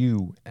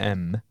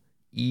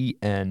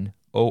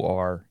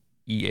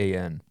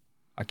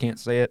 I can't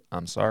say it.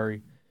 I'm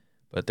sorry.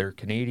 But they're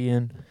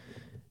Canadian.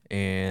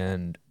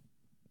 And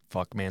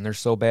fuck, man, they're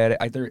so bad.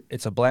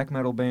 It's a black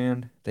metal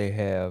band. They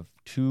have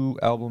 2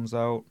 albums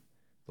out.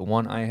 The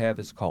one I have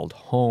is called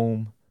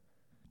Home.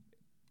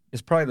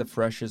 It's probably the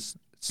freshest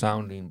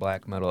sounding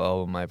black metal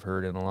album I've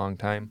heard in a long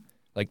time.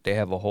 Like, they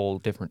have a whole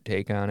different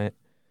take on it.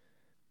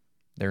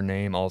 Their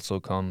name also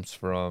comes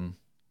from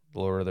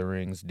Lord of the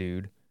Rings,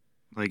 dude.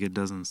 Like, it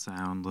doesn't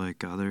sound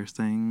like other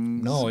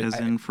things,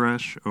 in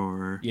fresh,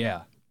 or...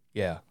 Yeah.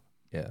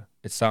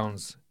 It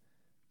sounds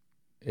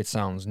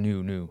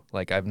new.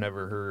 Like, I've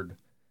never heard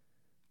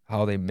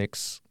how they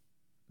mix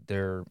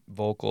their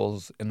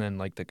vocals, and then,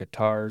 like, the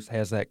guitars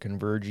has that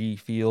convergy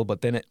feel,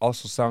 but then it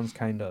also sounds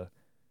kind of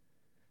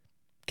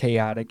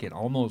chaotic and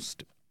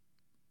almost...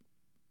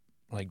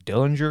 like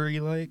Dillinger-y,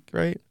 like,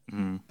 right?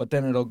 Mm. But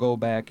then it'll go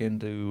back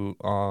into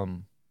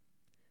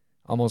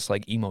almost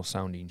like emo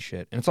sounding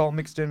shit, and it's all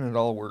mixed in and it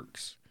all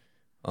works.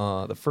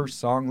 The first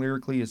song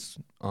lyrically is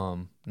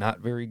not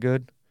very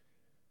good.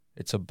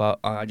 It's about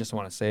I just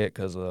want to say it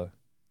because the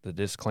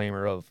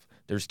disclaimer of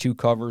there's 2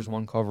 covers.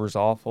 One cover's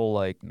awful,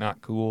 like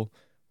not cool.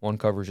 One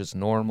cover's just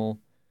normal.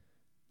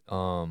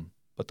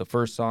 But the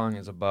first song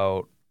is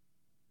about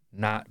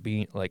not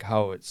being like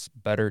how it's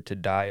better to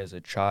die as a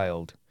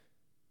child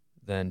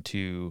than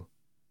to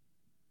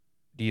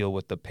deal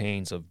with the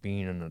pains of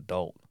being an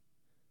adult.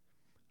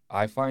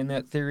 I find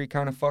that theory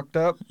kind of fucked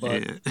up,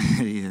 but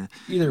yeah.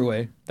 Either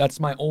way, that's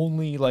my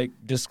only like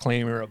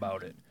disclaimer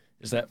about it.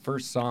 Is that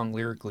first song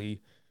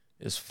lyrically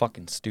is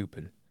fucking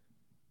stupid,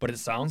 but it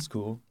sounds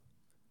cool.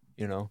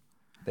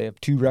 They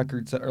have 2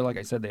 records, or like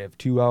I said, they have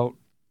 2 out,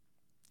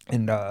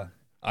 and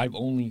I've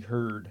only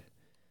heard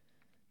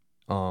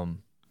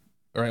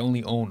or I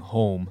only own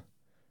Home.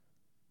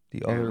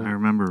 The other, I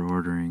remember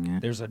ordering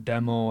it. there's a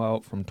demo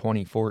out from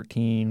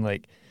 2014.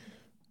 Like,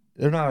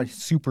 they're not a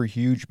super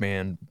huge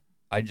band.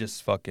 I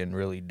just fucking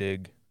really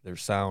dig their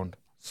sound.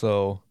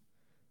 So,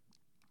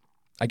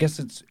 I guess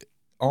it's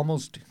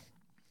almost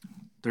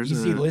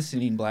easy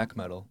listening black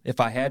metal. If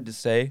I had to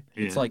say,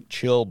 it's like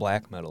chill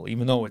black metal,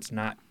 even though it's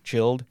not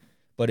chilled.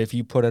 But if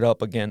you put it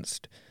up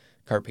against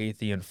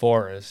Carpathian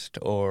Forest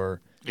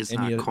or it's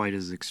not quite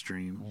as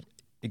extreme.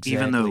 Exactly.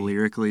 Even though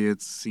lyrically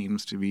it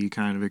seems to be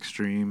kind of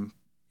extreme,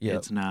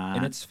 it's not.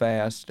 And it's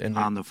fast and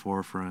on the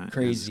forefront.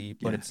 Crazy,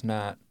 but it's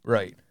not.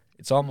 Right.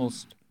 It's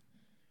almost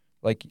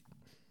like,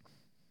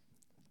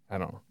 I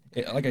don't know.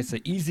 Like I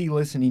said, easy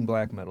listening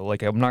black metal.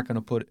 Like, I'm not going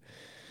to put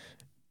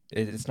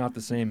it's not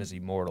the same as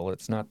Immortal.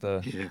 It's not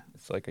the. Yeah.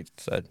 It's like I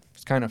said,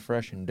 it's kind of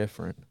fresh and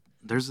different.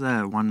 There's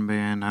that one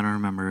band, I don't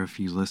remember if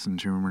you listened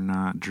to them or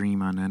not,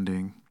 Dream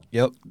Unending.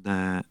 Yep.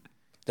 That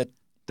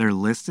they're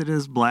listed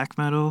as black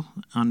metal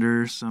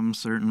under some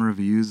certain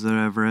reviews that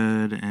I've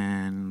read,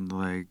 and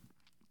like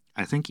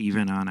I think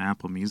even on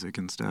Apple Music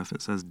and stuff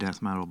it says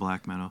death metal,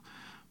 black metal,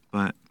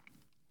 but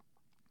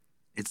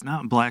it's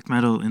not black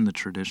metal in the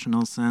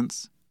traditional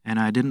sense, and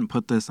I didn't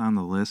put this on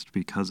the list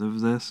because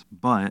of this,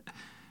 but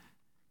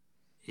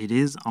it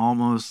is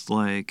almost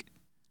like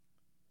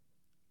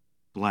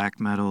black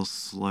metal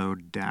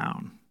slowed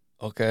down.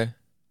 Okay.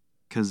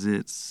 Because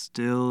it's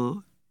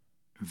still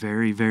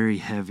very, very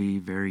heavy,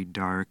 very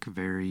dark,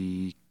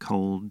 very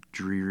cold,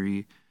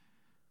 dreary,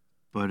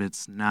 but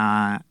it's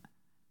not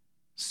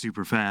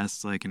super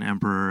fast like an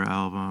Emperor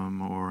album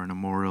or an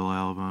Immortal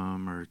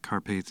album or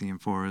Carpathian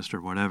Forest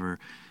or whatever.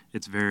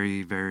 It's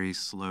very, very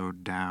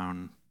slowed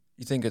down.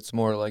 You think it's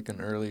more like an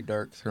early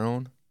Dark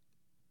Throne?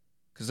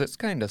 Because it's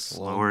kind of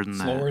slower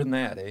than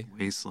that, eh?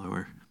 Way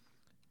slower.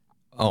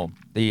 Oh,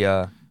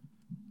 the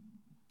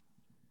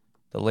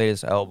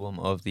latest album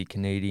of the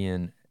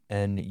Canadian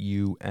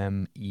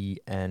Numenorrean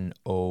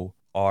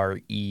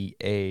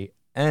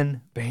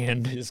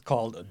band is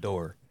called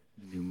Adore.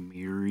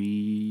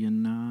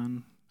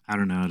 Numerianon? I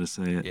don't know how to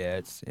say it. Yeah,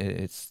 it's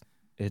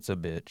a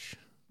bitch.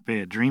 But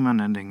yeah, Dream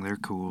Unending, they're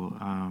cool.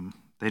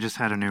 They just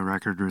had a new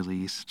record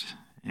released,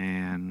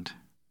 and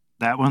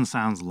that one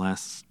sounds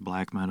less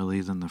black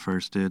metal-y than the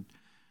first did.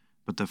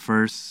 But the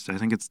first, I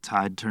think it's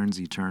Tide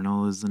Turns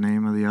Eternal is the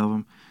name of the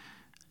album.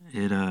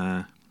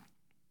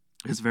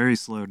 It's very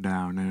slowed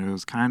down, and it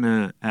was kind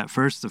of, at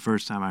first, the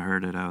first time I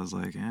heard it, I was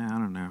like, I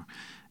don't know.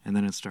 And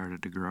then it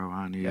started to grow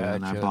on you,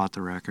 and I bought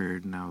the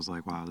record, and I was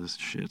like, wow, this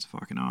shit's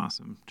fucking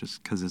awesome,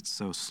 just because it's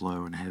so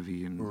slow and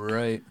heavy. And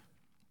right.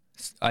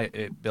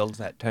 It builds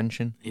that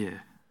tension. Yeah.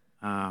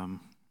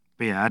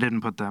 But yeah, I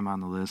didn't put them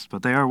on the list,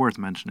 but they are worth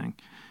mentioning.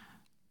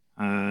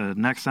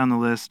 Next on the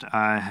list,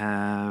 I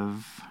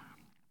have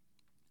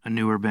a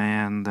newer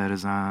band that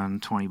is on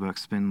 20 Buck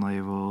Spin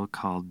label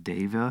called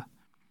Deva.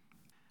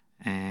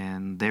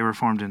 And they were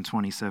formed in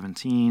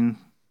 2017,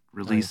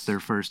 released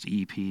their first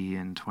EP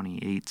in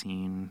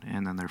 2018,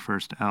 and then their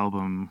first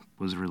album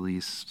was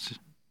released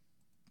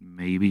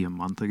maybe a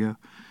month ago.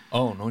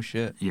 Oh, no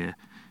shit. Yeah.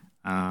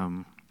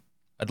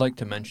 I'd like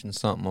to mention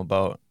something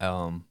about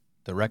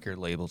the record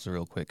labels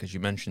real quick, because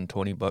you mentioned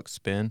 20 Buck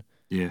Spin.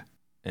 Yeah.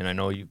 And I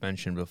know you've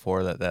mentioned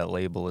before that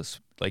label is,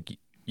 like,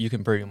 you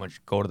can pretty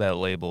much go to that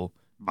label.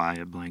 Buy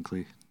it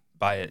blankly.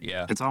 Buy it,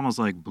 yeah. It's almost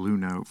like Blue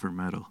Note for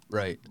metal.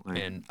 Right.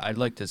 And I'd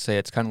like to say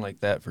it's kind of like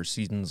that for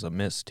Seasons of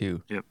Mist,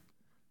 too. Yep.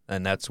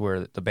 And that's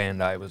where the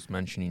band I was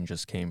mentioning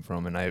just came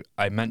from. And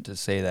I meant to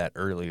say that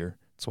earlier.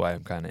 That's why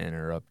I'm kind of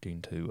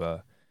interrupting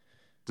to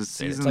the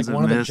Seasons it's like of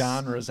one Mist, of the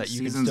genres that you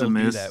Seasons can still of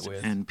Mist do that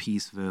with. And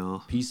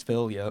Peaceville.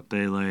 Peaceville, yep.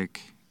 They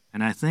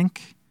and I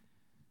think,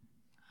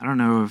 I don't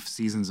know if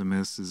Seasons of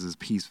Mist is a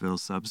Peaceville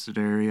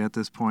subsidiary at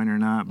this point or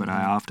not, but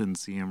I often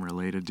see them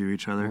related to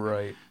each other.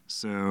 Right.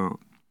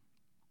 So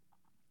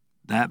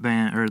that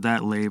band, or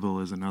that label,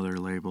 is another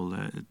label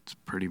that it's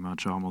pretty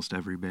much almost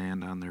every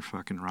band on their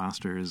fucking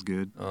roster is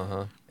good.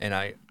 Uh-huh. And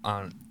I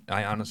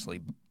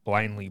honestly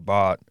blindly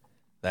bought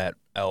that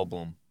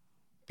album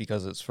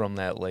because it's from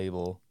that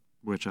label.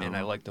 Which album? And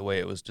I like the way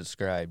it was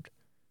described.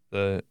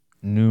 The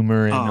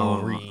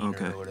Numenorrean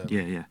or whatever.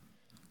 Yeah.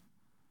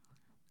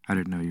 I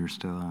didn't know you were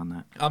still on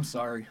that. I'm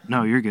sorry.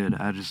 No, you're good.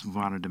 I just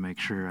wanted to make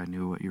sure I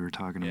knew what you were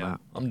talking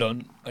about. I'm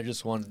done. I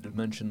just wanted to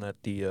mention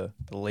that the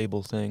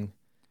label thing,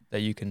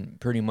 that you can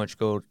pretty much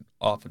go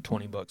off a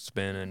 20 Buck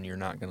Spin and you're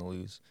not going to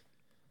lose.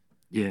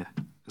 Yeah,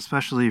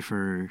 especially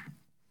for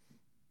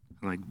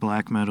like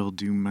black metal,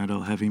 doom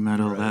metal, heavy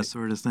metal, that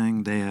sort of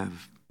thing. They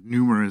have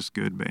numerous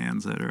good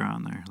bands that are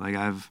on there. Like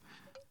I've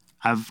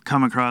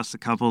come across a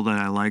couple that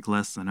I like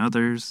less than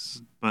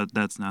others, but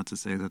that's not to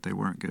say that they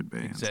weren't good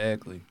bands.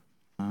 Exactly.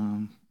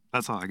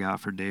 That's all I got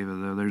for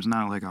David, though. There's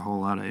not like a whole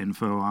lot of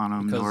info on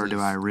them, nor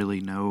do I really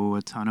know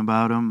a ton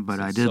about them.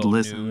 But I did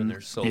listen. New and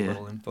there's so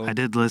little info. I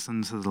did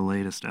listen to the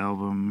latest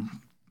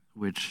album,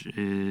 which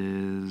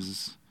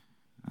is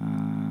let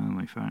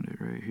me find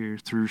it right here.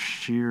 Through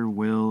Sheer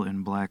Will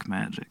and Black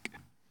Magic,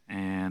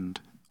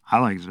 and I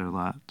liked it a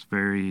lot. It's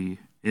very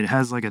It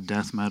has like a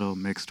death metal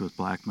mixed with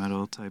black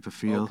metal type of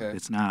feel. Okay.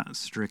 It's not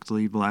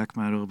strictly black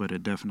metal, but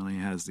it definitely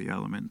has the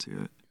element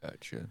to it.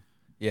 Gotcha.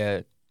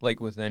 Yeah, like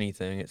with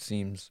anything, it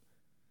seems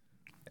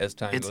as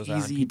time It's goes on,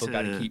 easy people to-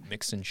 got to keep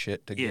mixing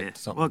shit to Yeah, get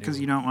something well, because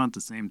new. you don't want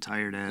the same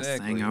tired-ass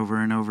Exactly. thing over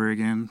and over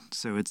again.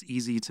 So it's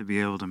easy to be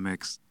able to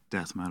mix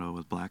death metal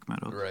with black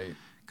metal. Right.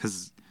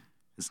 Because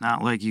it's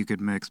not like you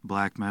could mix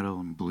black metal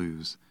and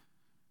blues.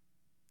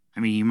 I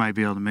mean, you might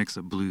be able to mix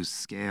a blues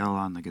scale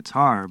on the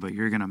guitar, but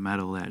you're gonna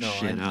metal that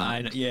shit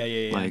up. Yeah,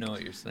 I Like- know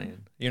what you're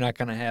saying. You're not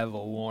gonna have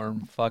a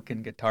warm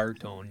fucking guitar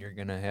tone. You're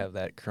gonna have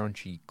that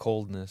crunchy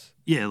coldness.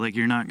 Yeah, like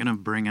you're not gonna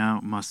bring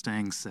out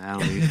Mustang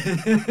Sally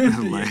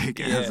like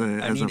Yeah, as I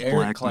a mean, Eric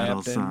black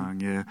metal Clapton. song.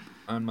 Yeah,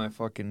 On my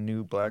fucking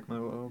new black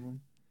metal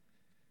album.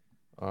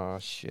 Oh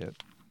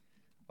shit.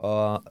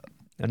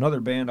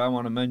 Another band I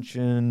want to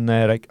mention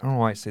that I don't know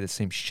why I say the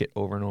same shit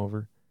over and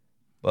over,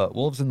 but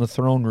Wolves in the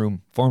Throne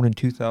Room, formed in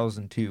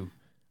 2002.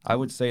 I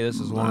would say this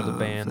is one of the Love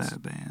bands.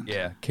 that band.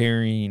 Yeah,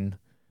 carrying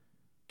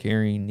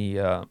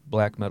the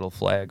black metal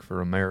flag for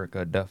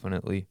America,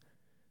 definitely.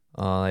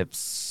 I have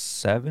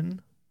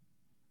seven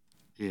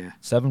Yeah,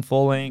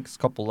 full lengths,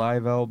 couple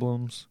live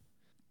albums.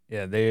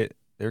 Yeah,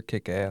 they're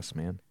kick ass,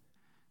 man.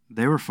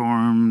 they were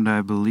formed.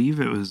 I believe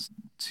it was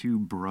two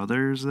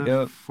brothers that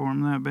Yep.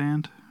 formed that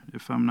band,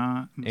 if I'm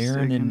not mistaken.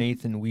 Aaron and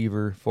Nathan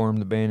Weaver formed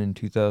the band in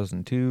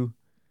 2002.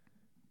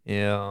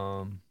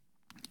 Yeah,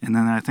 And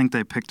then I think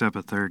they picked up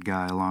a third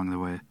guy along the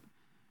way.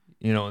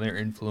 they're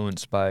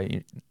influenced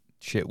by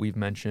shit we've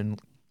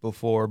mentioned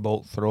before,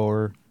 Bolt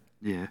Thrower,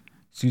 Yeah,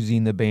 Susie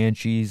and the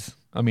Banshees.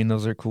 I mean,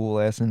 those are cool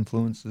ass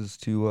influences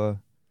to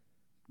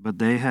but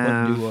they put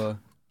have into a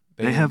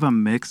they band. have a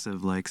mix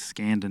of like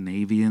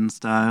Scandinavian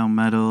style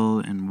metal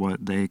and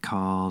what they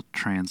call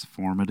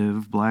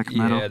transformative black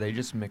metal. Yeah, they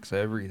just mix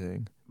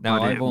everything. Now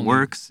But I've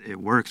only it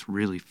works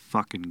really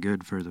fucking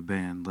good for the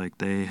band. Like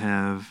they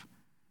have,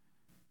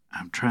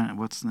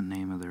 what's the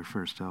name of their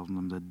first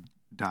album? The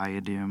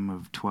Diadem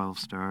of 12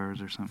 Stars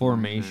or something.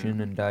 Formation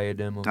like and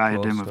Diadem of that.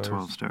 Diadem 12 of Stars.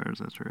 12 Stars,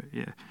 that's right,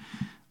 yeah.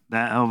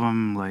 That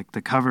album, like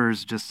the cover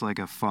is just like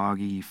a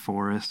foggy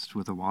forest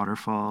with a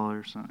waterfall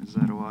or something. Is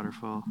that a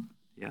waterfall?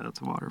 Yeah,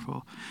 that's a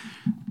waterfall.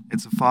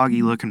 It's a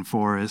foggy looking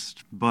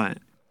forest, but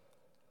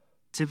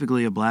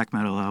typically a black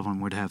metal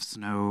album would have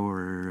snow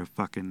or a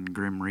fucking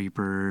Grim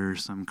Reaper or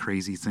some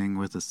crazy thing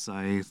with a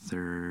scythe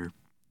or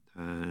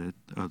a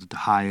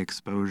high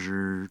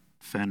exposure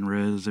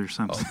Fenris or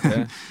something.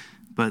 Okay.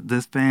 But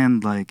this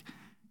band, like,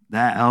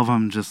 that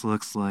album just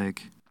looks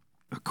like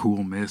a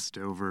cool mist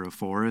over a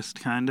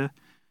forest, kind of.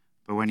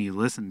 But when you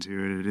listen to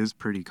it, it is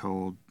pretty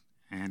cold,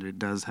 and it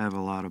does have a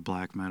lot of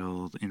black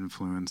metal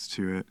influence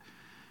to it.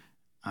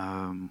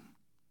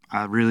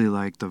 I really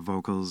like the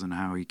vocals and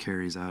how he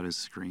carries out his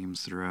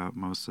screams throughout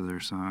most of their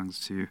songs,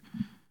 too.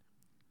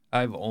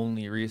 I've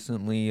only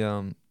recently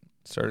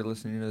started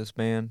listening to this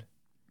band,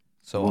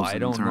 so Wolves I in the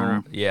don't Throne know.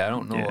 Room? Yeah, I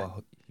don't know Yeah.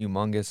 a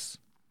humongous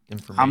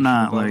information. I'm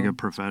not about like a them.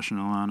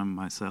 professional on them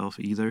myself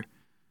either.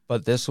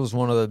 But this was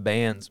one of the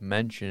bands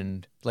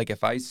mentioned. Like,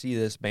 if I see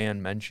this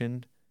band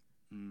mentioned,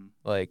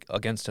 like,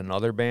 against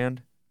another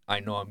band, I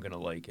know I'm going to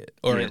like it.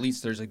 Or Yeah. at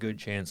least there's a good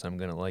chance I'm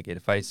going to like it.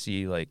 If I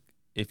see, like,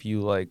 if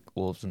you like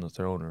Wolves in the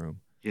Throne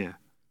Room. Yeah.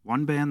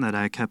 One band that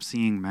I kept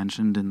seeing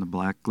mentioned in the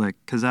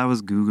because I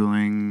was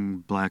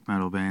Googling black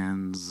metal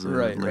bands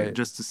Right.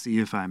 just to see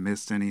if I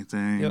missed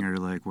anything Yep. or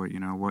like what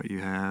you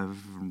have,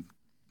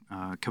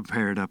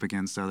 compare it up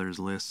against others'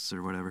 lists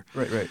or whatever.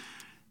 Right.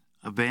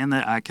 A band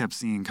that I kept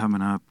seeing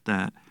coming up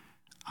that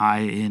I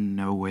in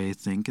no way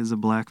think is a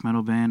black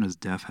metal band is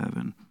Deaf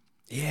Heaven.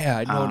 Yeah,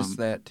 I noticed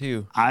that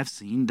too. I've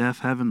seen Deaf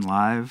Heaven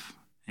live,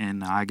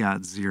 and I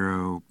got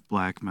zero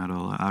black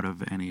metal out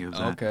of any of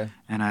that. Okay.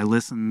 And I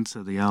listened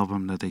to the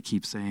album that they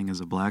keep saying is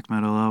a black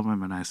metal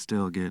album, and I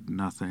still get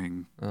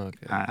nothing.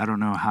 Okay. I don't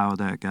know how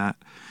that got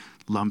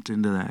lumped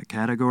into that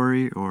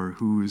category or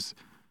who's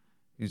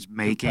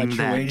making that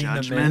perpetuating the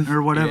judgment myth.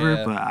 or whatever,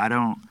 Yeah. but I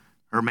don't,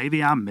 or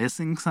maybe I'm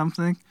missing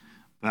something,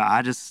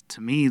 but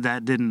to me,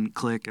 that didn't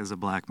click as a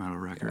black metal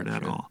record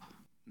at Gotcha. all.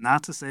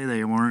 Not to say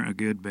they weren't a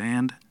good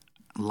band.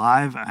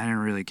 Live, I didn't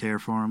really care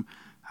for them.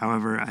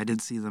 However, I did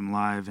see them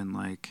live in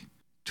like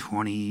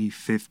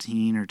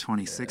 2015 or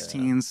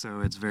 2016,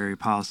 so it's very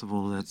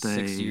possible that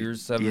 6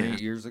 years, 7,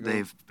 8 years ago.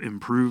 they've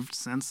improved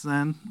since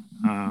then.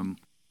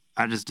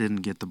 I just didn't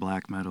get the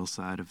black metal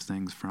side of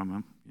things from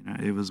them.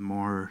 It was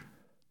more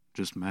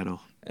just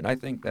metal. And I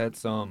think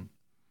that's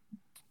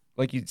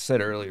like you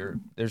said earlier,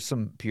 there's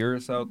some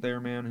purists out there,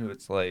 man, who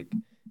it's like,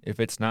 if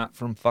it's not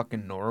from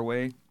fucking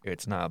Norway,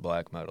 it's not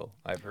black metal.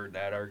 I've heard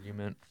that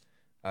argument.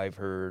 I've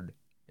heard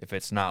if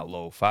it's not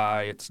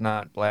lo-fi, it's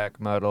not black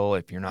metal.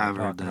 If you're not I've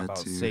heard talking that about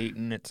too.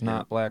 Satan, it's Yeah.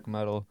 not black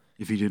metal.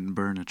 If you didn't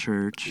burn a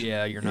church.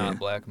 Yeah, you're not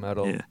black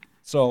metal. Yeah.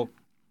 So,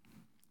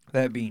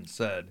 that being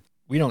said,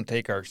 we don't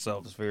take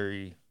ourselves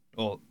very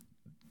well.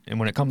 And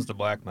when it comes to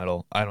black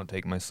metal, I don't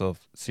take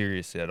myself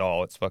seriously at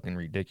all. It's fucking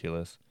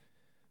ridiculous.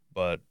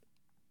 But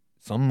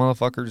some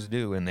motherfuckers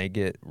do, and they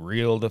get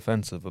real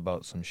defensive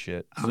about some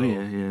shit. Oh, So,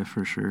 yeah,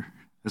 for sure.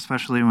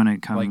 especially when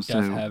it comes like to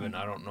Death Heaven.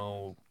 I don't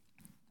know.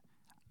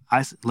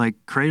 Like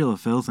Cradle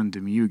of Filth and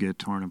Demue get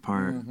torn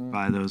apart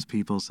by those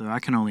people, so I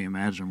can only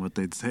imagine what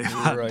they'd say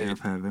about Death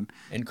Heaven.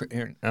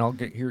 And I'll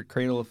get here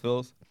Cradle of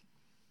Filth.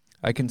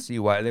 I can see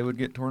why they would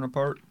get torn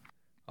apart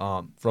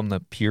from the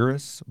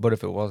purists, but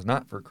if it was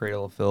not for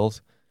Cradle of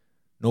Filth,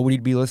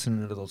 nobody'd be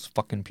listening to those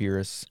fucking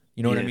purists.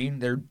 You know what I mean?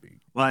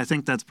 Well, I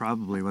think that's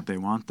probably what they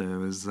want,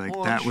 though. Is like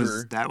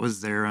that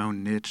was their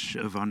own niche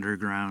of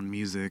underground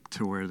music,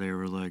 to where they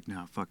were like,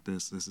 "No, fuck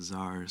this. This is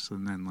ours."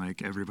 And then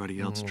like everybody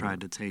else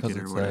tried to take it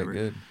or whatever.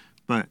 Good.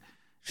 But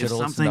if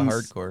something's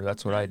hardcore,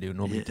 that's what I do.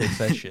 Nobody takes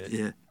that shit.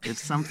 Yeah, if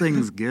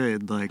something's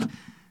good, like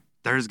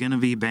there's gonna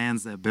be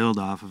bands that build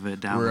off of it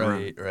down the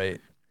road.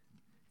 Right.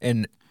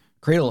 And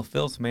Cradle of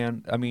Filth,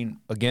 man. I mean,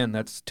 again,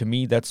 that's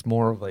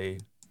more of a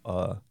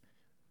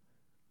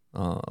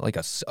like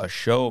a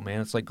show,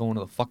 man. It's like going to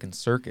the fucking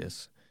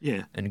circus.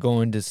 Yeah. And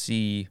going to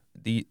see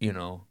the,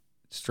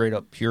 straight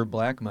up pure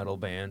black metal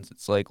bands.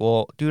 It's like,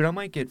 well, dude, I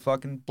might get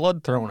fucking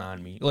blood thrown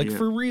on me. Like,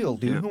 for real,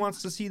 dude. Who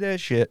wants to see that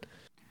shit?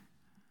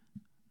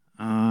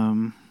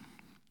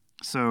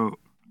 So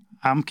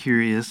I'm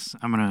curious.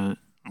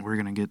 We're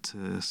gonna get to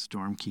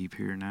Stormkeep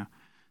here now.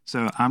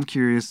 So I'm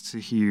curious to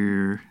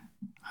hear,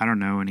 I don't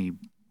know any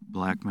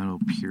black metal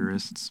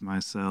purists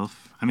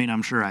myself. I mean,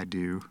 I'm sure I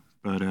do.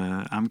 But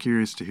I'm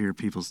curious to hear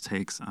people's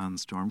takes on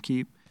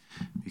Stormkeep,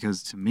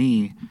 because to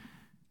me,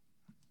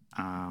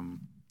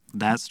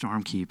 that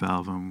Stormkeep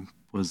album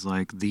was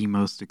like the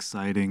most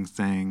exciting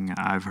thing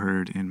I've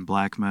heard in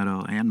black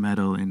metal and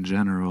metal in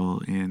general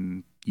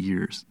in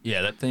years.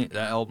 Yeah, that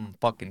album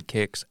fucking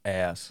kicks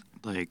ass.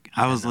 Like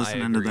I was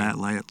listening to that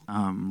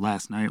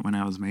last night when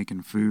I was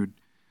making food,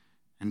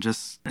 and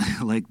just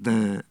like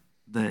the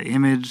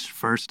image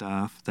first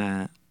off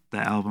that the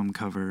album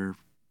cover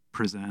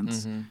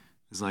presents.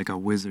 Is like a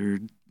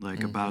wizard,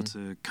 like about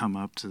to come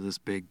up to this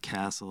big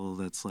castle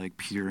that's like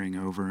peering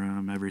over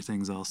him.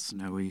 Everything's all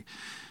snowy.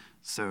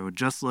 So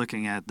just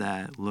looking at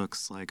that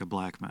looks like a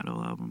black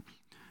metal album.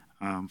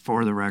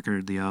 For the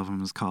record, the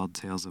album is called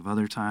Tales of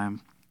Other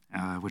Time,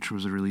 which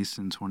was released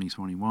in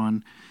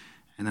 2021.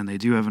 And then they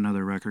do have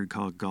another record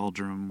called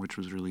Galdrum, which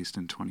was released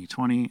in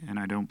 2020. And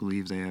I don't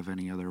believe they have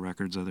any other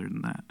records other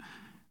than that.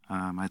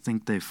 I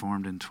think they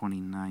formed in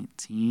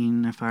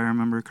 2019, if I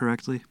remember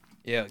correctly.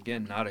 Yeah,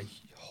 again, not a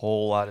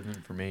whole lot of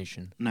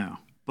information. No,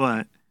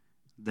 but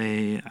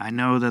I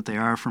know that they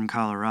are from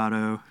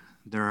Colorado.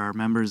 There are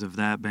members of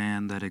that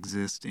band that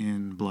exist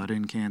in Blood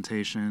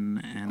Incantation,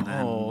 and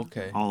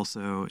then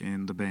also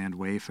in the band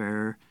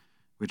Wayfarer,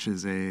 which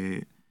is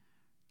a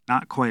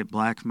not quite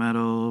black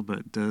metal,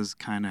 but does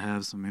kind of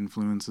have some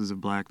influences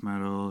of black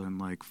metal and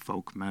like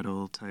folk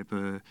metal type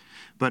of,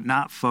 but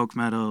not folk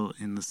metal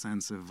in the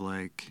sense of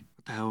like,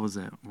 what the hell was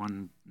that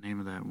one name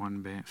of that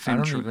one band? I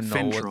don't even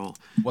know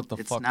what the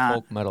fuck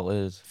folk metal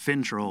is.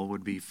 Fintroll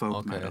would be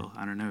folk metal.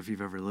 I don't know if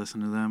you've ever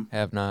listened to them.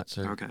 Have not,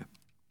 sir. Okay.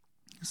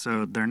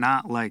 So they're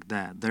not like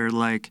that. They're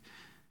like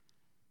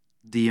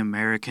the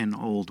American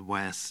Old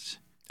West.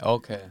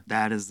 Okay.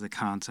 That is the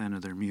content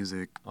of their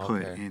music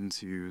put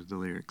into the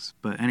lyrics.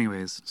 But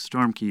anyways,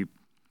 Stormkeep.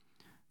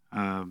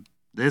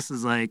 This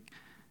is like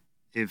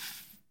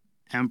if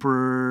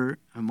Emperor,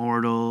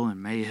 Immortal,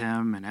 and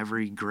Mayhem and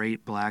every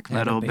great black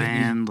metal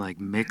band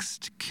like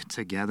mixed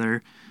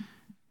together,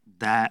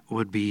 that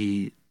would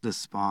be the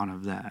spawn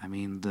of that. I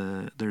mean,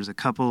 there's a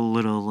couple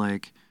little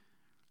like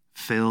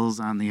fills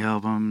on the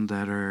album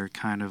that are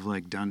kind of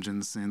like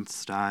dungeon synth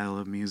style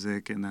of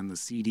music, and then the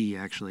CD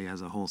actually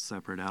has a whole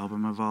separate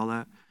album of all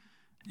that.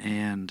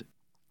 And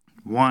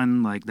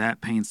one, like, that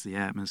paints the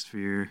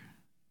atmosphere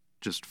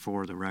just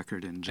for the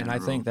record in general.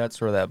 And I think that's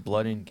where that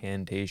Blood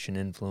Incantation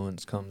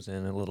influence comes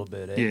in a little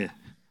bit, eh?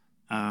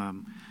 Yeah.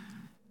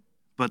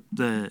 But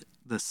the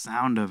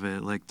sound of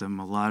it, like the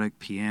melodic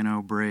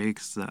piano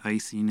breaks, the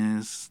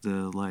iciness,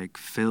 the like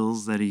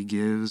fills that he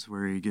gives,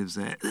 where he gives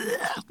that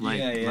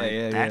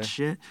that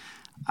shit.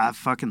 I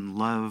fucking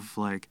love.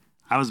 Like,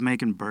 I was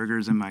making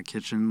burgers in my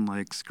kitchen,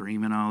 like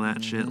screaming all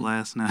that shit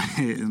last night,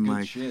 and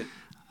like shit.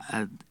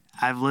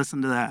 I've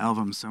listened to that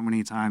album so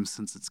many times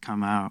since it's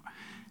come out,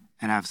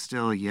 and I've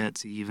still yet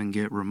to even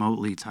get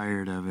remotely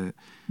tired of it,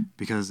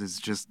 because it's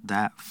just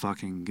that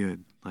fucking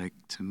good. Like,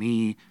 to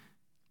me,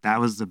 that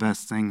was the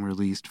best thing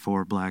released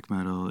for black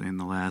metal in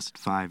the last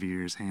 5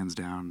 years, hands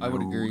down. I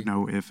would agree.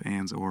 No ifs,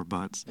 ands, or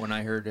buts. When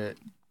I heard it,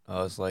 I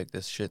was like,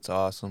 this shit's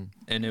awesome.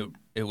 And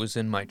it was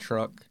in my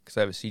truck, because I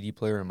have a CD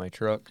player in my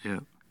truck.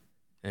 Yeah.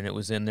 And it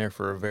was in there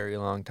for a very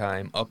long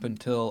time, up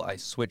until I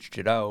switched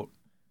it out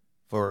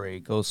for a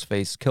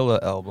Ghostface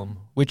Killah album,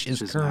 which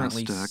is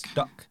currently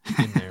stuck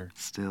in there.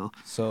 Still.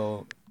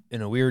 So,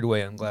 in a weird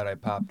way, I'm glad I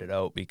popped it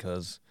out,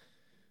 because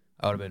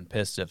I would have been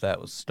pissed if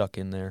that was stuck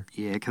in there.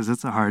 Yeah, because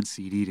it's a hard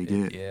CD to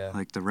get. Yeah.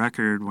 Like, the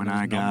record, when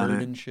I got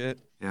it. And shit.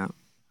 Yeah,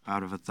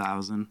 out of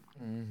 1,000.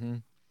 Mm-hmm.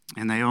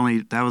 And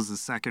that was the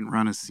second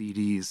run of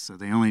CDs, so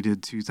they only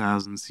did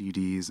 2,000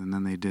 CDs, and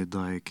then they did,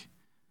 like,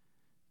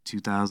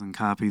 2,000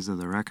 copies of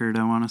the record,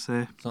 I want to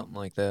say. Something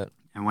like that.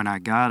 And when I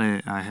got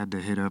it, I had to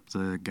hit up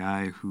the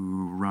guy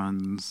who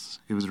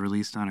it was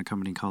released on a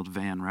company called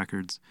Van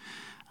Records.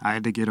 I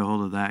had to get a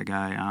hold of that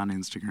guy on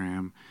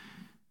Instagram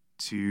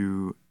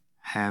to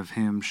have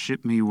him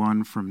ship me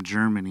one from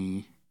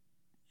Germany,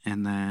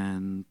 and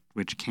then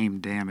which came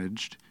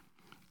damaged.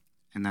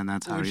 And then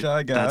that's how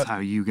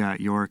you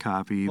got your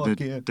copy.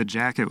 The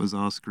jacket was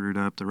all screwed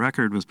up. The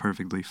record was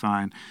perfectly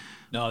fine.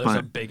 No, there's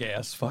a big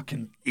ass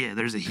fucking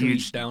there's a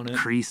huge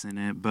crease in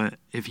it. But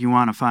if you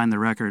want to find the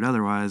record,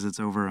 otherwise it's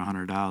over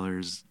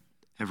 $100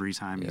 every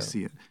time you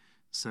see it.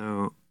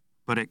 So,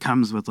 but it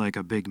comes with like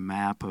a big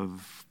map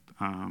of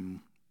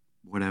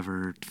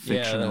whatever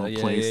fictional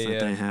place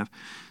that they have.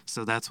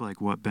 So that's like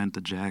what bent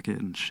the jacket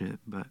and shit.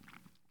 But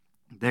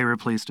they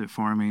replaced it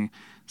for me,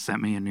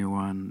 sent me a new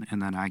one,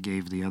 and then I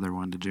gave the other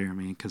one to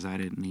Jeremy because I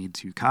didn't need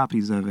 2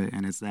 copies of it,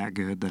 and it's that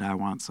good that I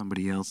want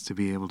somebody else to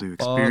be able to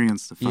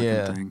experience the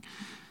fucking thing.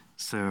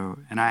 So,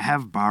 and I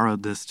have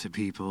borrowed this to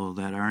people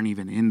that aren't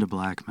even into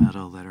black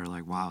metal that are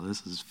like, wow,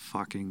 this is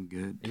fucking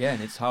good. Yeah,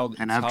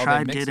 and I've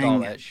tried getting all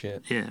that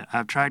shit. Yeah,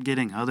 I've tried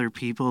getting other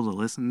people to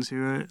listen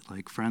to it,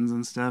 like friends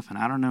and stuff, and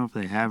I don't know if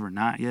they have or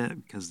not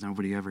yet because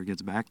nobody ever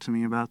gets back to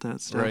me about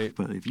that stuff. Right.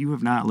 But if you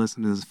have not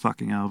listened to this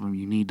fucking album,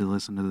 you need to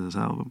listen to this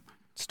album.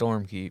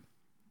 Stormkeep.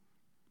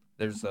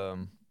 There's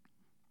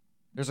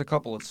a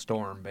couple of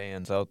Storm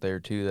bands out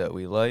there too that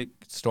we like.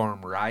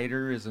 Storm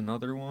Rider is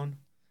another one.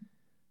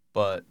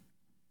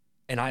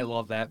 And I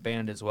love that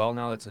band as well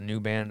now. That's a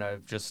new band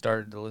I've just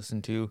started to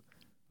listen to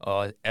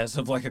as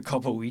of like a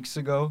couple weeks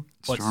ago.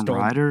 Storm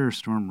Rider or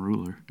Storm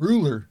Ruler?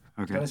 Ruler.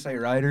 Okay. Did I say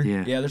Rider?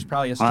 Yeah. Yeah, there's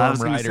probably a Storm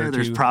Rider too.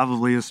 There's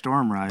probably a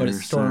Storm Rider. But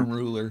it's Storm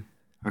Ruler.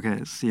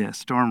 Okay, so yeah,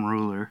 Storm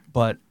Ruler.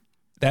 But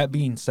that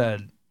being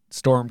said,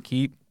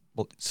 Stormkeep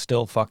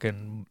still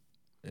fucking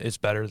is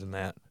better than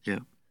that. Yeah.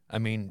 I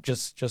mean,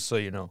 just so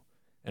you know.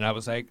 And I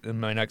was like, and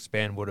my next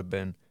band would have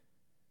been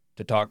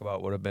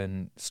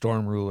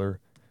Storm Ruler.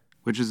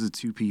 Which is a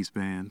 2-piece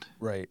band.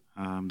 Right.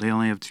 They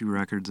only have 2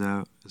 records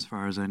out, as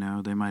far as I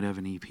know. They might have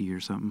an EP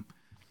or something.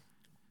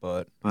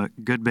 But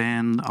good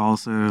band.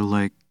 Also,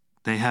 like,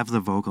 they have the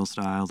vocal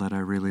style that I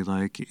really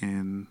like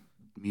in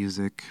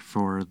music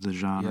for the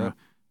genre.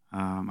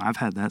 Yep. I've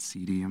had that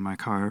CD in my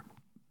car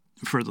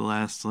for the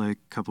last, like,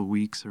 couple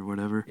weeks or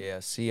whatever. Yeah,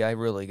 see, I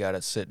really got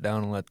to sit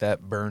down and let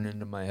that burn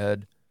into my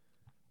head.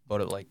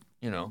 But it, like,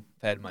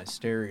 had my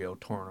stereo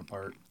torn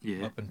apart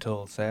up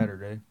until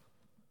Saturday.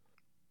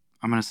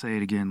 I'm going to say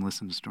it again,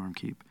 listen to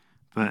Stormkeep.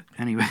 But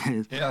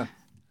anyways, yeah.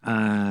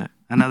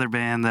 Another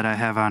band that I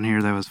have on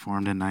here that was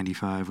formed in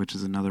 95, which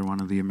is another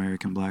one of the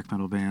American black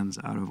metal bands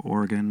out of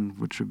Oregon,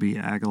 which would be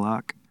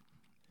Agalloch.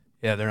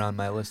 Yeah, they're on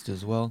my list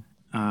as well.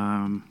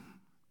 Fuck,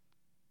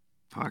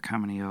 how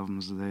many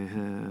albums do they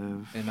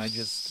have? And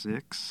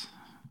 6?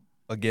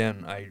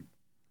 Again,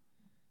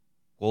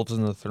 Wolves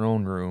in the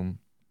Throne Room,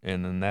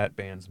 and then that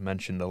band's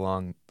mentioned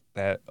along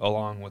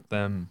with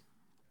them,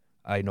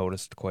 I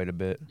noticed quite a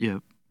bit.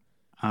 Yep.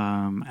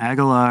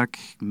 Agalloch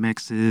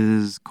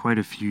mixes quite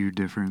a few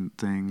different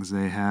things.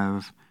 They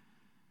have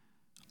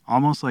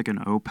almost like an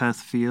Opeth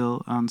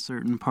feel on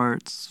certain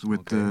parts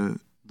with the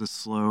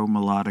slow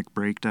melodic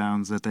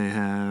breakdowns that they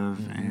have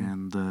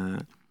and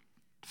the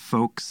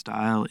folk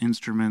style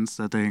instruments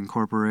that they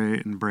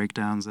incorporate and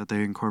breakdowns that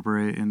they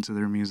incorporate into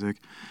their music.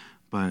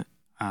 But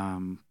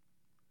on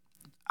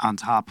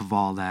top of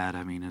all that,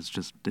 I mean,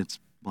 it's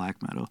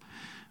black metal.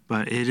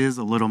 But it is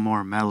a little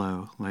more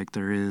mellow. Like,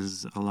 there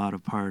is a lot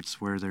of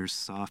parts where there's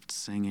soft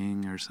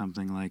singing or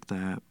something like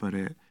that, but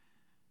it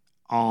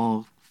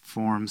all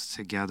forms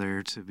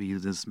together to be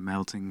this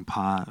melting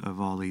pot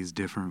of all these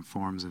different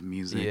forms of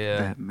music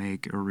that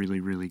make a really,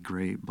 really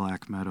great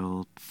black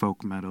metal,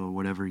 folk metal,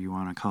 whatever you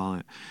want to call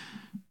it,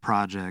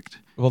 project.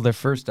 Well, their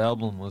first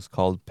album was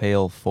called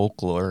Pale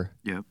Folklore.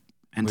 Yep.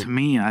 And to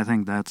me, I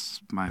think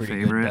that's my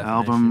favorite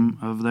album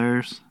of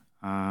theirs.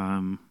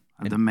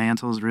 The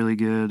Mantle is really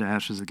good.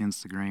 Ashes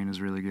Against the Grain is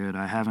really good.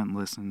 I haven't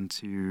listened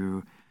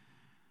to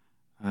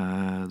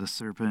The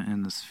Serpent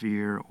in the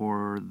Sphere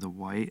or The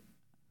White,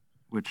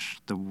 which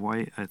The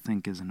White I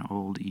think is an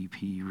old EP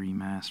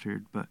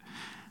remastered, but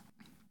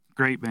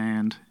great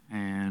band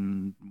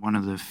and one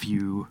of the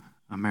few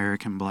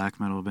American black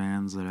metal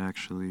bands that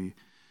actually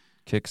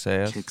kicks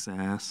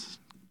ass.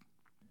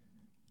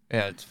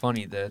 Yeah, it's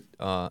funny that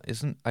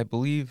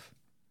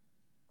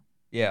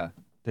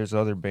there's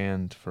other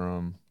band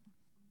from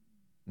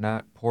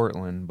not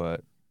Portland,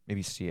 but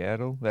maybe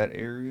Seattle, that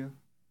area.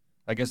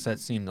 I guess that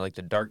seemed like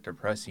the dark,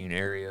 depressing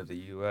area of the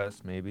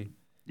U.S., maybe.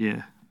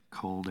 Yeah,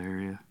 cold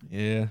area.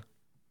 Yeah.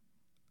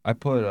 I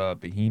put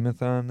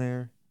Behemoth on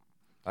there.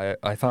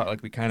 I thought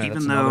like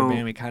that's another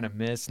band we kind of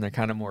missed, and they're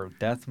kind of more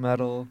death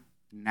metal.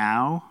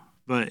 Now,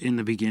 but in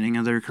the beginning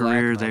of their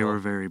career, they were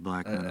very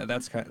black metal.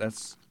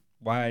 That's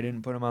why I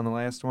didn't put them on the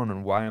last one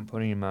and why I'm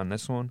putting them on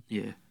this one.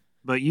 Yeah.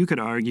 But you could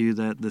argue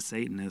that The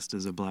Satanist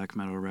is a black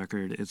metal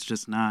record. It's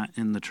just not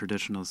in the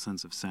traditional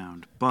sense of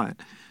sound. But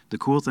the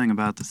cool thing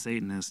about The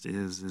Satanist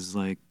is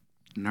like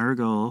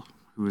Nurgle,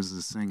 who is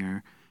the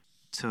singer,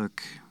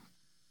 took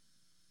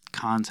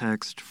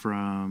context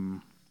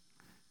from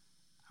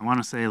I want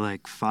to say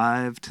like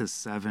 5 to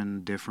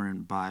 7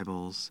 different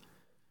Bibles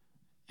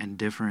and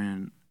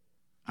different.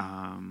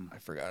 I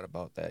forgot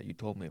about that. You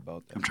told me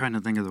about that. I'm trying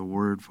to think of the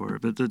word for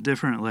it, but the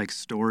different like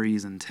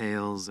stories and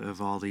tales of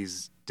all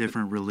these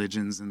different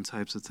religions and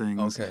types of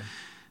things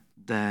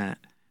that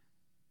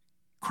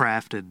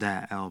crafted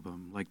that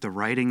album. Like the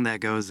writing that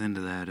goes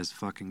into that is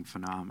fucking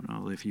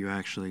phenomenal if you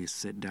actually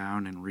sit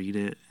down and read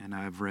it. And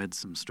I've read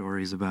some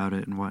stories about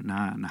it and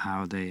whatnot and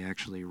how they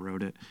actually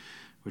wrote it,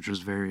 which was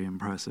very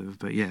impressive.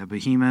 But yeah,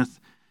 Behemoth,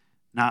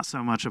 not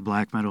so much a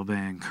black metal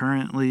band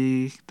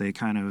currently. They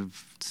kind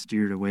of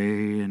steered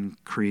away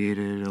and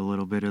created a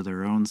little bit of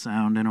their own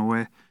sound in a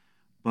way.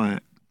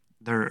 But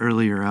their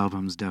earlier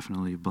albums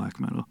definitely black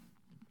metal.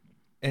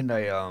 And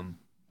I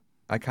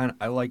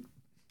like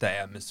the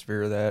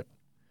atmosphere that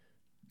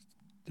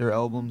their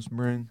albums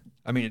bring.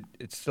 I mean,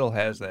 it still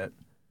has that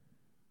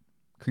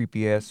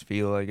creepy ass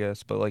feel, I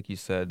guess. But like you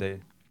said, I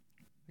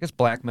guess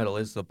black metal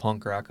is the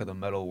punk rock of the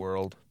metal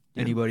world.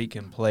 Yep. Anybody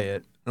can play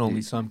it, and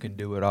only some can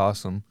do it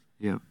awesome.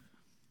 Yep.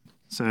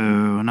 So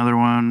another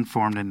one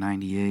formed in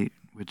 '98,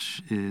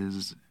 which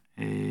is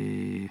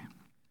a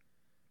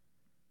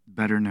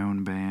better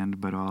known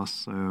band, but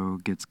also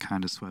gets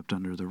kind of swept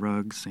under the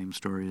rug. Same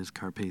story as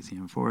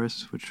Carpathian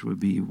Forest, which would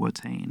be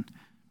Watain.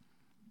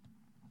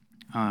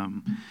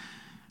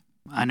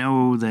 I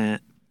know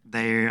that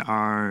they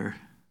are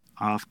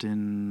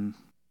often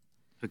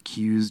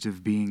accused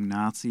of being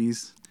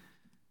Nazis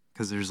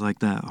because there's like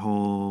that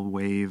whole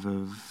wave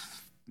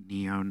of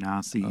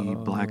neo-Nazi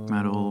black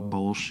metal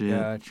bullshit.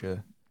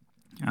 Gotcha.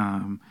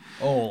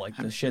 Like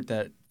the shit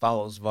that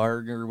follows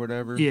Varg or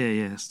whatever?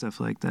 Yeah, stuff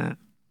like that.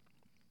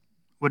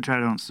 Which I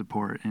don't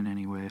support in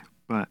any way.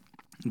 But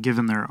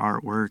given their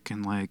artwork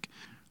and like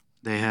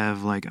they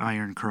have like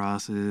iron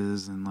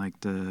crosses and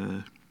like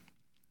the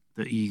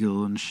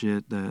eagle and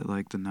shit that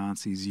like the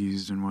Nazis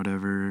used and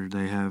whatever,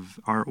 they have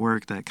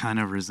artwork that kind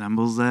of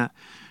resembles that.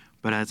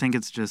 But I think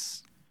it's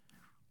just,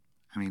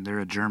 I mean, they're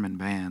a German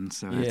band,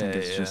 so I think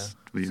it's just,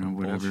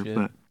 whatever. Bullshit.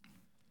 But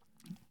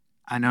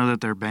I know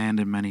that they're banned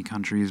in many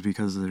countries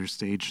because of their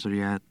stage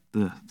the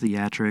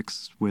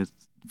theatrics with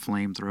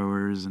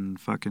flamethrowers and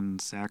fucking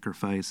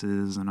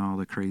sacrifices and all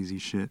the crazy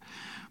shit.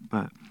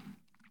 But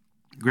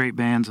great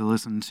band to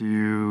listen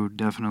to.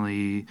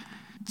 Definitely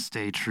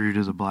stay true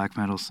to the black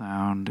metal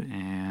sound,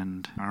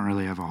 and I don't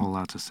really have a whole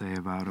lot to say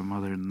about them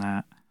other than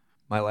that.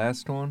 My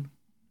last one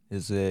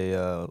is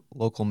a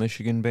local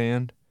Michigan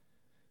band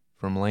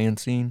from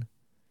Lansing.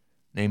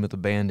 Name of the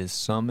band is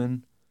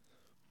Summon,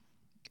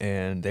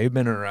 and they've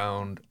been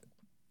around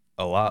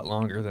a lot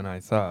longer than I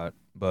thought,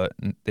 but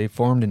they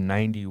formed in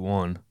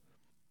 '91,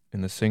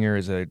 and the singer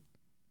is a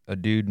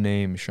dude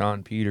named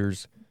Sean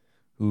Peters,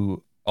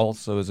 who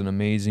also is an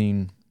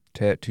amazing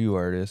tattoo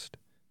artist.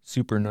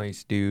 Super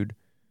nice dude.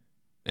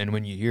 And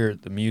when you hear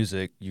the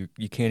music, you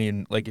can't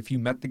even, like, if you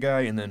met the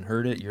guy and then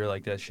heard it, you're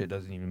like, that shit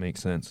doesn't even make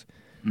sense.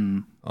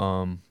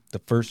 The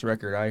first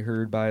record I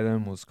heard by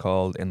them was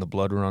called And the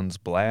Blood Runs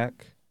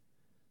Black.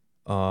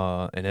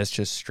 And it's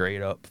just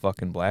straight up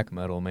fucking black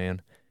metal,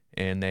 man.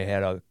 And they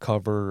had a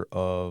cover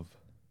of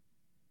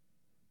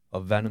a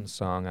Venom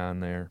song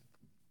on there.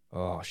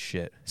 Oh,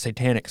 shit.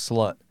 Satanic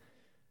Slut.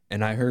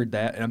 And I heard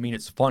that, and I mean,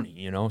 it's funny,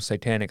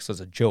 Satanics as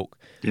a joke.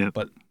 Yeah.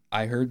 But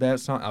I heard that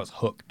song, I was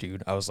hooked,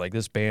 dude. I was like,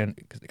 this band,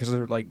 because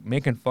they're like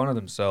making fun of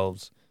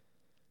themselves,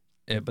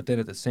 but then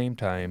at the same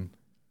time,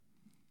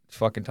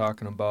 fucking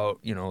talking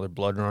about, their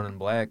blood running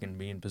black and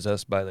being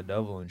possessed by the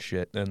devil and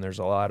shit. Then there's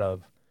a lot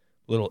of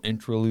little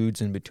interludes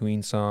in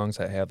between songs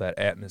that have that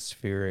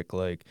atmospheric,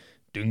 like,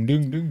 ding,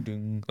 ding, ding,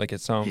 ding. Like,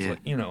 it sounds like,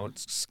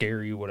 it's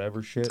scary,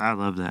 whatever shit. I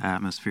love the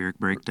atmospheric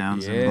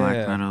breakdowns in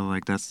black metal.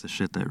 Like, that's the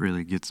shit that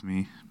really gets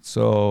me.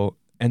 So,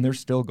 and they're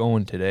still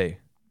going today.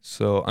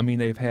 So, I mean,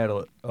 they've had,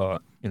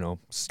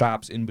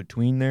 stops in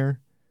between there.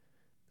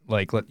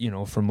 Like,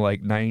 from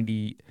like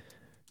 90,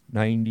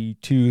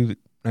 92,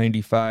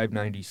 95,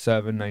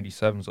 97.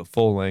 97's a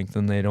full length,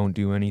 and they don't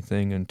do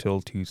anything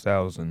until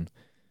 2000.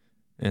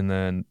 And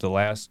then the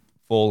last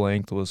full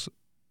length was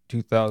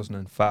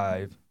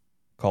 2005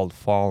 called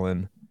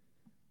Fallen.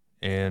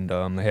 And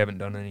they haven't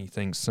done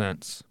anything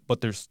since.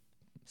 But there's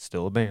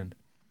still a band.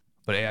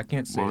 But hey, I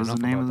can't say enough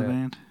about that. What was the name of the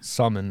band?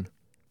 Summon.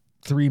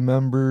 3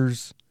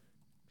 members.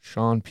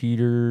 Sean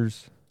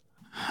Peters.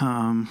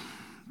 That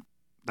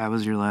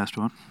was your last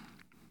one?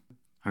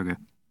 Okay.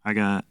 I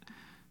got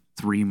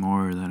 3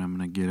 more that I'm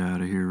going to get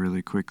out of here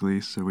really quickly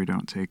so we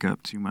don't take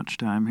up too much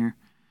time here.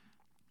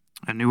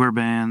 A newer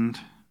band,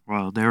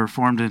 well, they were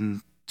formed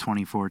in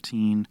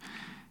 2014,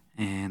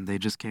 and they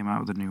just came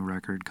out with a new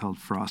record called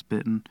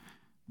Frostbitten,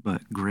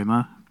 but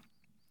Grima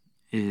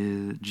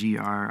is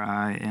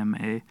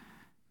Grima.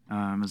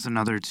 It's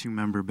another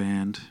 2-member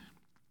band.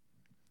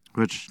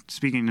 Which,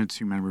 speaking of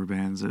 2-member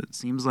bands, it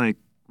seems like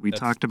we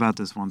talked about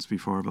this once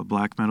before, but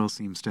black metal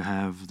seems to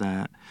have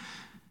that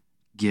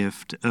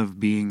gift of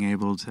being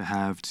able to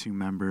have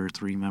 2-member,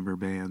 3-member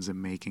bands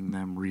and making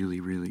them really,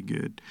 really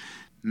good.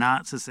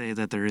 Not to say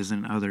that there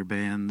isn't other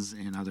bands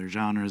in other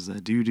genres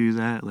that do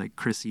that. Like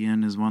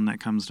Christian is one that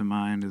comes to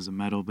mind, is a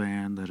metal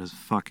band that is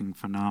fucking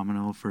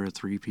phenomenal for a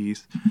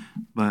 3-piece.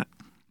 But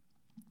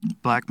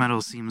black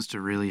metal seems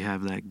to really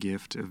have that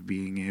gift of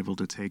being able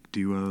to take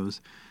duos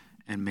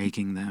and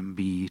making them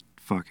be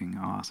fucking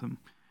awesome.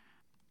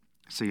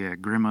 So yeah,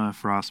 Grima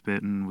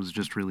Frostbitten was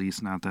just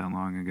released not that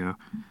long ago.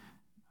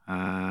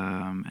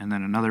 And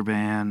then another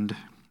band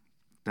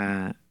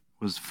that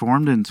was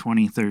formed in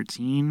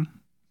 2013,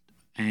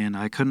 and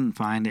I couldn't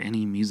find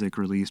any music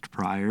released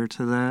prior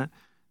to that,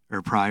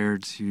 or prior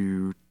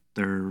to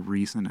their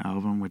recent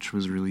album, which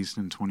was released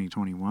in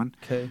 2021.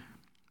 Okay.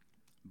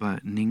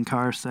 But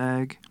Ninkar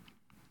Sag,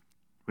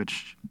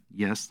 which,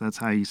 yes, that's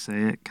how you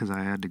say it, because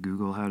I had to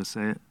Google how to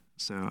say it,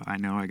 so I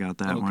know I got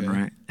that one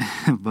right.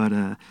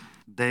 But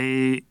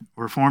they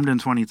were formed in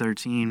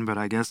 2013, but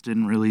I guess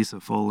didn't release a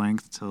full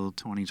length till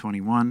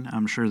 2021.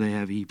 I'm sure they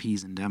have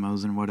EPs and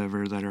demos and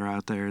whatever that are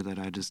out there that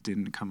I just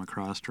didn't come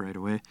across right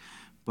away.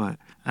 But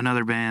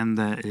another band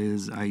that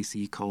is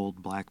icy,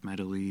 cold, black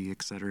metal-y,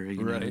 etc.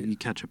 You know, you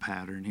catch a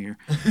pattern here.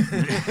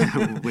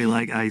 We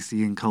like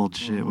icy and cold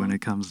shit when it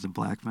comes to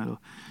black metal.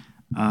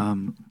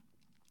 And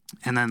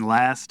then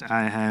last,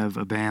 I have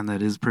a band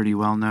that is pretty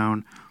well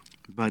known,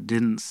 but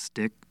didn't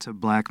stick to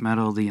black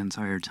metal the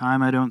entire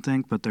time, I don't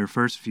think. But their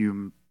first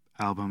few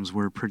albums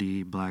were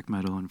pretty black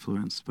metal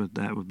influenced, but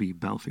that would be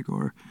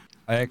Belphegor.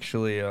 I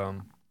actually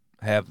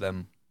have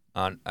them.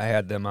 I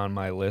had them on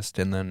my list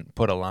and then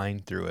put a line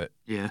through it.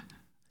 Yeah.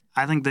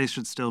 I think they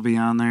should still be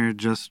on there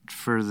just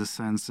for the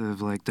sense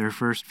of, like, their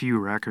first few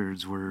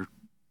records were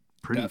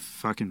pretty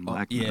fucking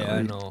black metal. Yeah,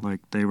 I know. Like,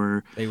 they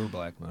were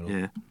black metal.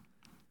 Yeah.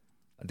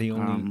 The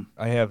only...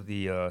 I have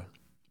the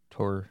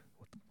tour...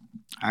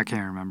 I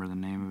can't remember the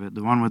name of it.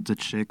 The one with the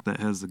chick that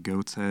has the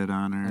goat's head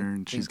on her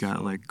and she's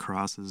got, like,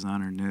 crosses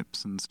on her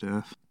nips and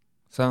stuff.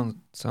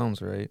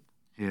 Sounds right.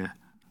 Yeah.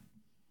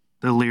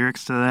 The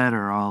lyrics to that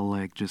are all,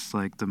 like, just,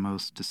 like, the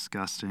most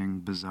disgusting,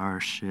 bizarre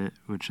shit,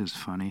 which is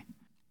funny.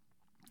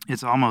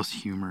 It's almost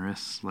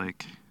humorous,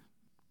 like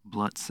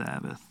Blood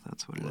Sabbath.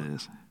 That's what it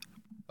is.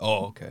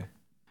 Oh, okay.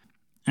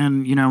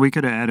 And, you know, we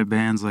could have added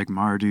bands like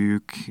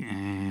Marduk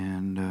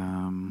and,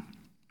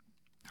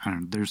 I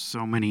don't know, there's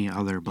so many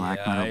other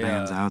black metal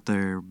bands out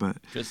there, but...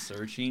 Just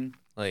searching,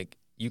 like,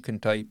 you can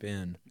type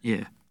in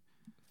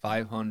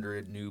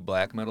 500 new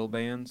black metal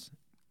bands,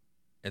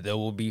 and there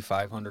will be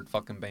 500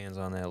 fucking bands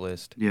on that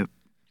list. Yep.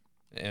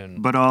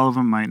 And but all of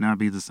them might not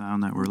be the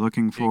sound that we're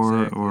looking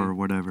for or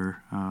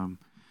whatever.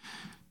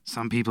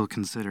 Some people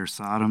consider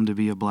Sodom to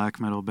be a black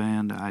metal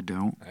band. I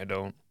don't.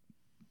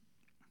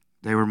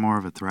 They were more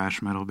of a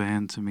thrash metal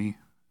band to me.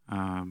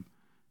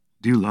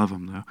 Do love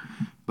them, though.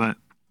 But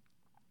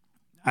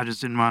I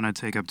just didn't want to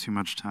take up too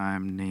much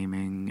time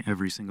naming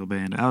every single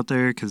band out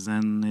there, because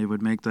then it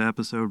would make the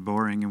episode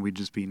boring and we'd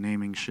just be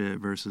naming shit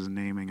versus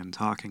naming and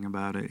talking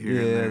about it here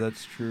and there. Yeah,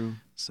 that's true.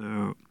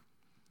 So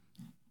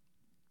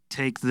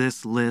take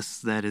this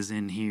list that is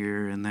in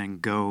here and then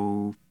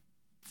go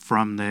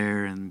from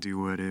there and do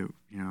what it,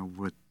 you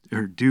know,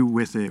 do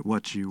with it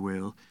what you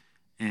will.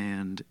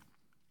 And,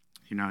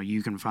 you know,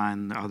 you can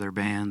find other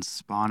bands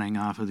spawning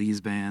off of these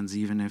bands.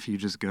 Even if you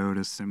just go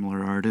to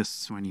similar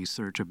artists, when you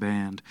search a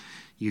band,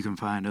 you can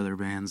find other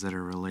bands that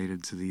are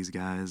related to these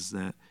guys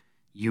that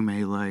you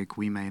may like,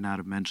 we may not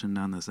have mentioned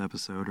on this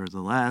episode or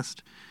the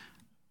last.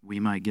 We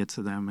might get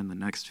to them in the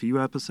next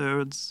few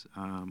episodes,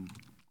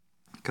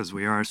 because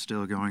we are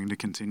still going to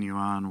continue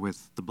on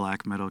with the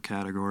black metal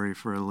category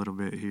for a little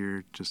bit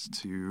here, just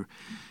to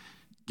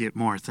get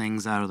more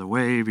things out of the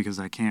way, because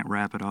I can't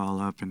wrap it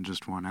all up in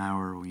just 1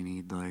 hour. We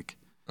need like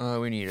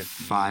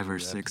 5 or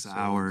 6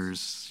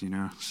 hours, you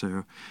know,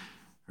 so,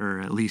 or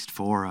at least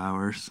 4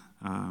 hours.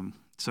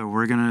 So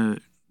we're gonna,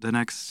 the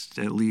next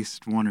at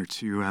least 1 or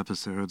 2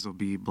 episodes will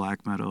be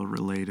black metal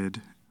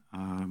related.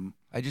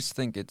 I just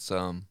think it's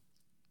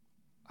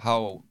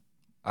how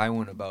I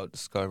went about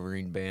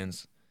discovering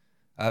bands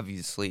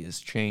obviously has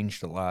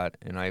changed a lot,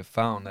 and I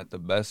found that the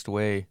best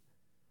way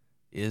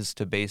is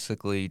to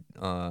basically,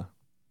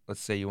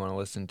 let's say you want to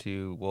listen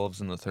to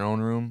Wolves in the Throne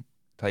Room,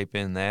 type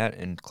in that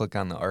and click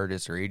on the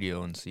artist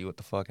radio and see what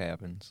the fuck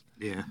happens.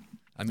 Yeah.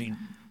 I mean,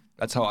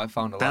 that's how I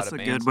found a lot of bands.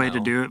 That's a good way to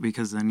do it,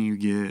 because then you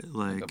get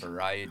like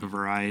a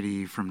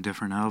variety from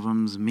different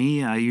albums.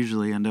 Me, I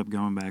usually end up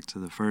going back to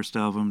the first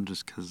album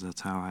just because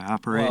that's how I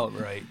operate. Well,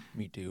 right.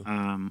 Me too.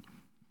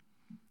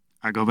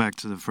 I go back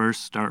to the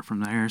first, start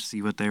from there,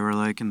 see what they were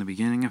like in the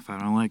beginning. If I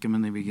don't like them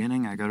in the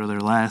beginning, I go to their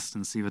last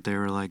and see what they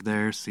were like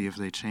there, see if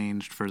they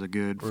changed for the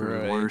good, for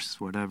the worse,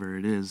 whatever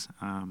it is.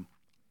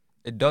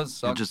 It does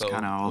suck, it just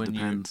kind of all when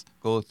depends. You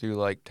go through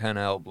like 10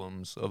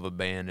 albums of a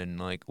band and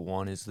like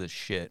one is the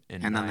shit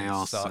and then they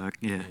all suck.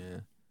 Yeah.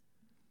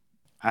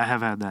 I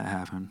have had that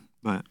happen,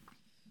 but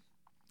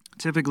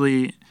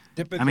typically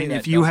I mean,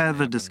 if you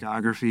have a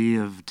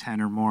discography of 10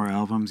 or more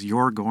albums,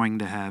 you're going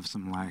to have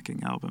some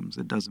lacking albums.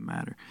 It doesn't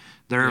matter.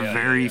 There are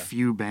very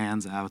few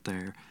bands out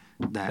there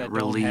that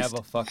released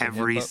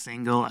every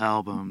single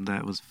album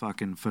that was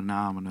fucking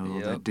phenomenal,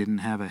 that didn't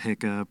have a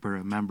hiccup or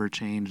a member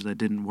change that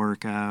didn't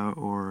work out,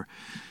 or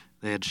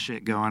they had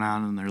shit going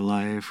on in their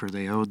life, or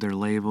they owed their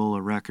label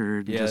a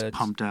record and just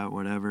pumped out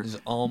whatever. It's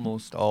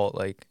almost all,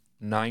 like,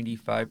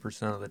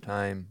 95% of the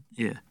time,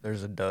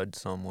 there's a dud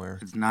somewhere.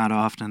 It's not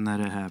often that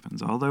it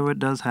happens, although it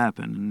does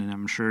happen, and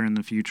I'm sure in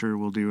the future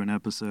we'll do an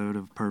episode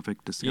of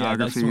perfect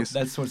discographies. Yeah,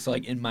 that's what's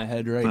like in my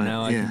head right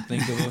now. I can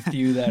think of a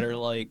few that are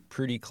like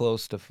pretty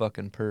close to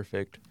fucking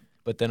perfect.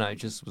 But then I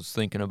just was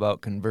thinking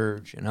about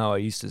Converge and how I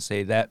used to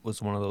say that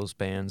was one of those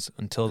bands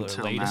until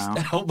their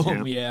latest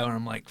album. Yeah, and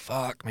I'm like,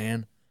 fuck,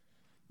 man.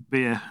 But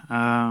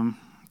yeah,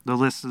 the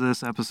list of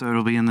this episode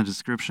will be in the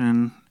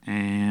description,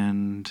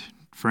 and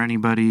for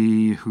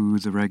anybody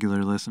who's a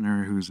regular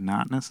listener who's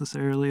not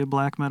necessarily a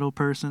black metal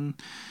person,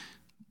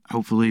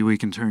 hopefully we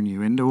can turn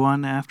you into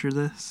one after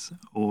this.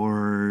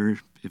 Or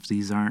if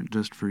these aren't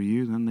just for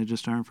you, then they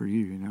just aren't for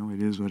you. You know,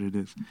 it is what it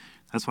is.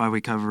 That's why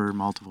we cover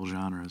multiple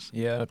genres.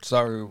 Yeah,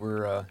 sorry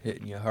we're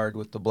hitting you hard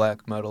with the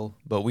black metal,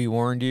 but we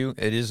warned you.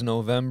 It is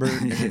November,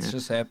 and it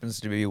just happens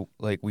to be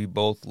like we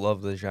both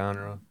love the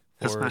genre.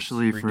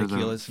 Especially for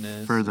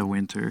the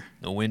winter.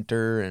 The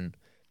winter, and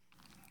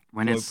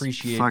when it's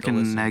fucking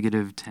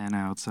 -10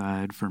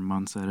 outside for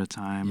months at a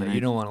time. Yeah, you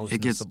don't want to listen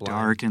to Sublime. It gets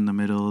dark in the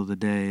middle of the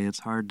day.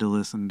 It's hard to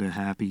listen to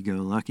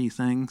happy-go-lucky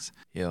things.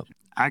 Yep.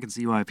 I can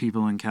see why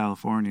people in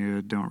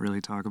California don't really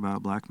talk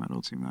about black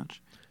metal too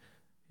much.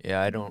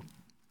 Yeah, I don't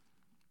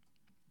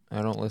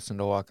listen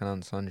to Walking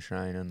on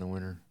Sunshine in the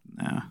winter.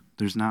 No,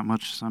 there's not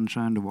much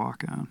sunshine to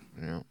walk on.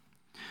 Yeah.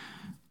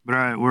 But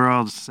all right, we're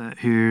all set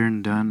here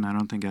and done. I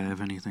don't think I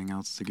have anything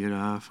else to get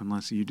off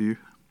unless you do.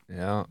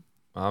 Yeah,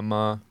 I'm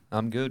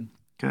good.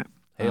 Okay.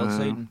 Hail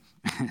Satan.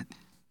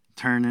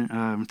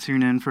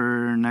 Tune in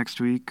for next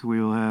week. We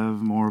will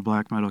have more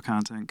black metal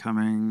content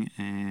coming,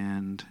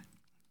 and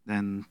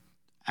then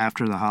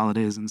after the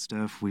holidays and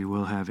stuff, we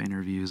will have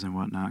interviews and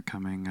whatnot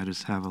coming. I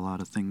just have a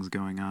lot of things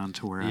going on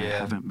to where I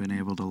haven't been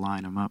able to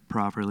line them up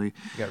properly.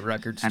 You got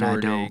Record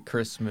Store Day,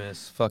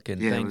 Christmas,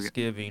 fucking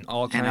Thanksgiving,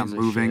 all kinds of shit. And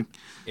I'm moving.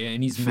 Yeah,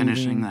 and he's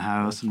finishing the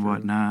house and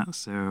whatnot.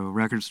 So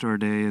Record Store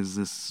Day is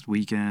this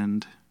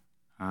weekend,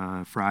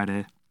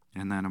 Friday,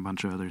 and then a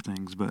bunch of other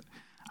things. But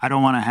I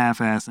don't want to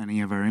half-ass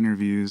any of our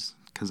interviews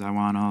because I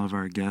want all of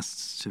our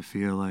guests to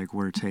feel like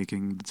we're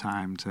taking the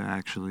time to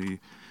actually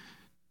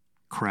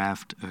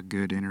craft a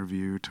good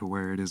interview to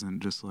where it isn't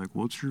just like,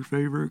 what's your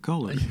favorite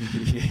color?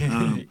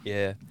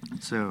 Yeah.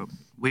 So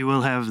we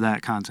will have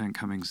that content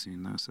coming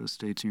soon, though, so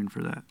stay tuned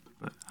for that.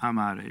 But I'm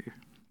out of here.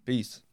 Peace.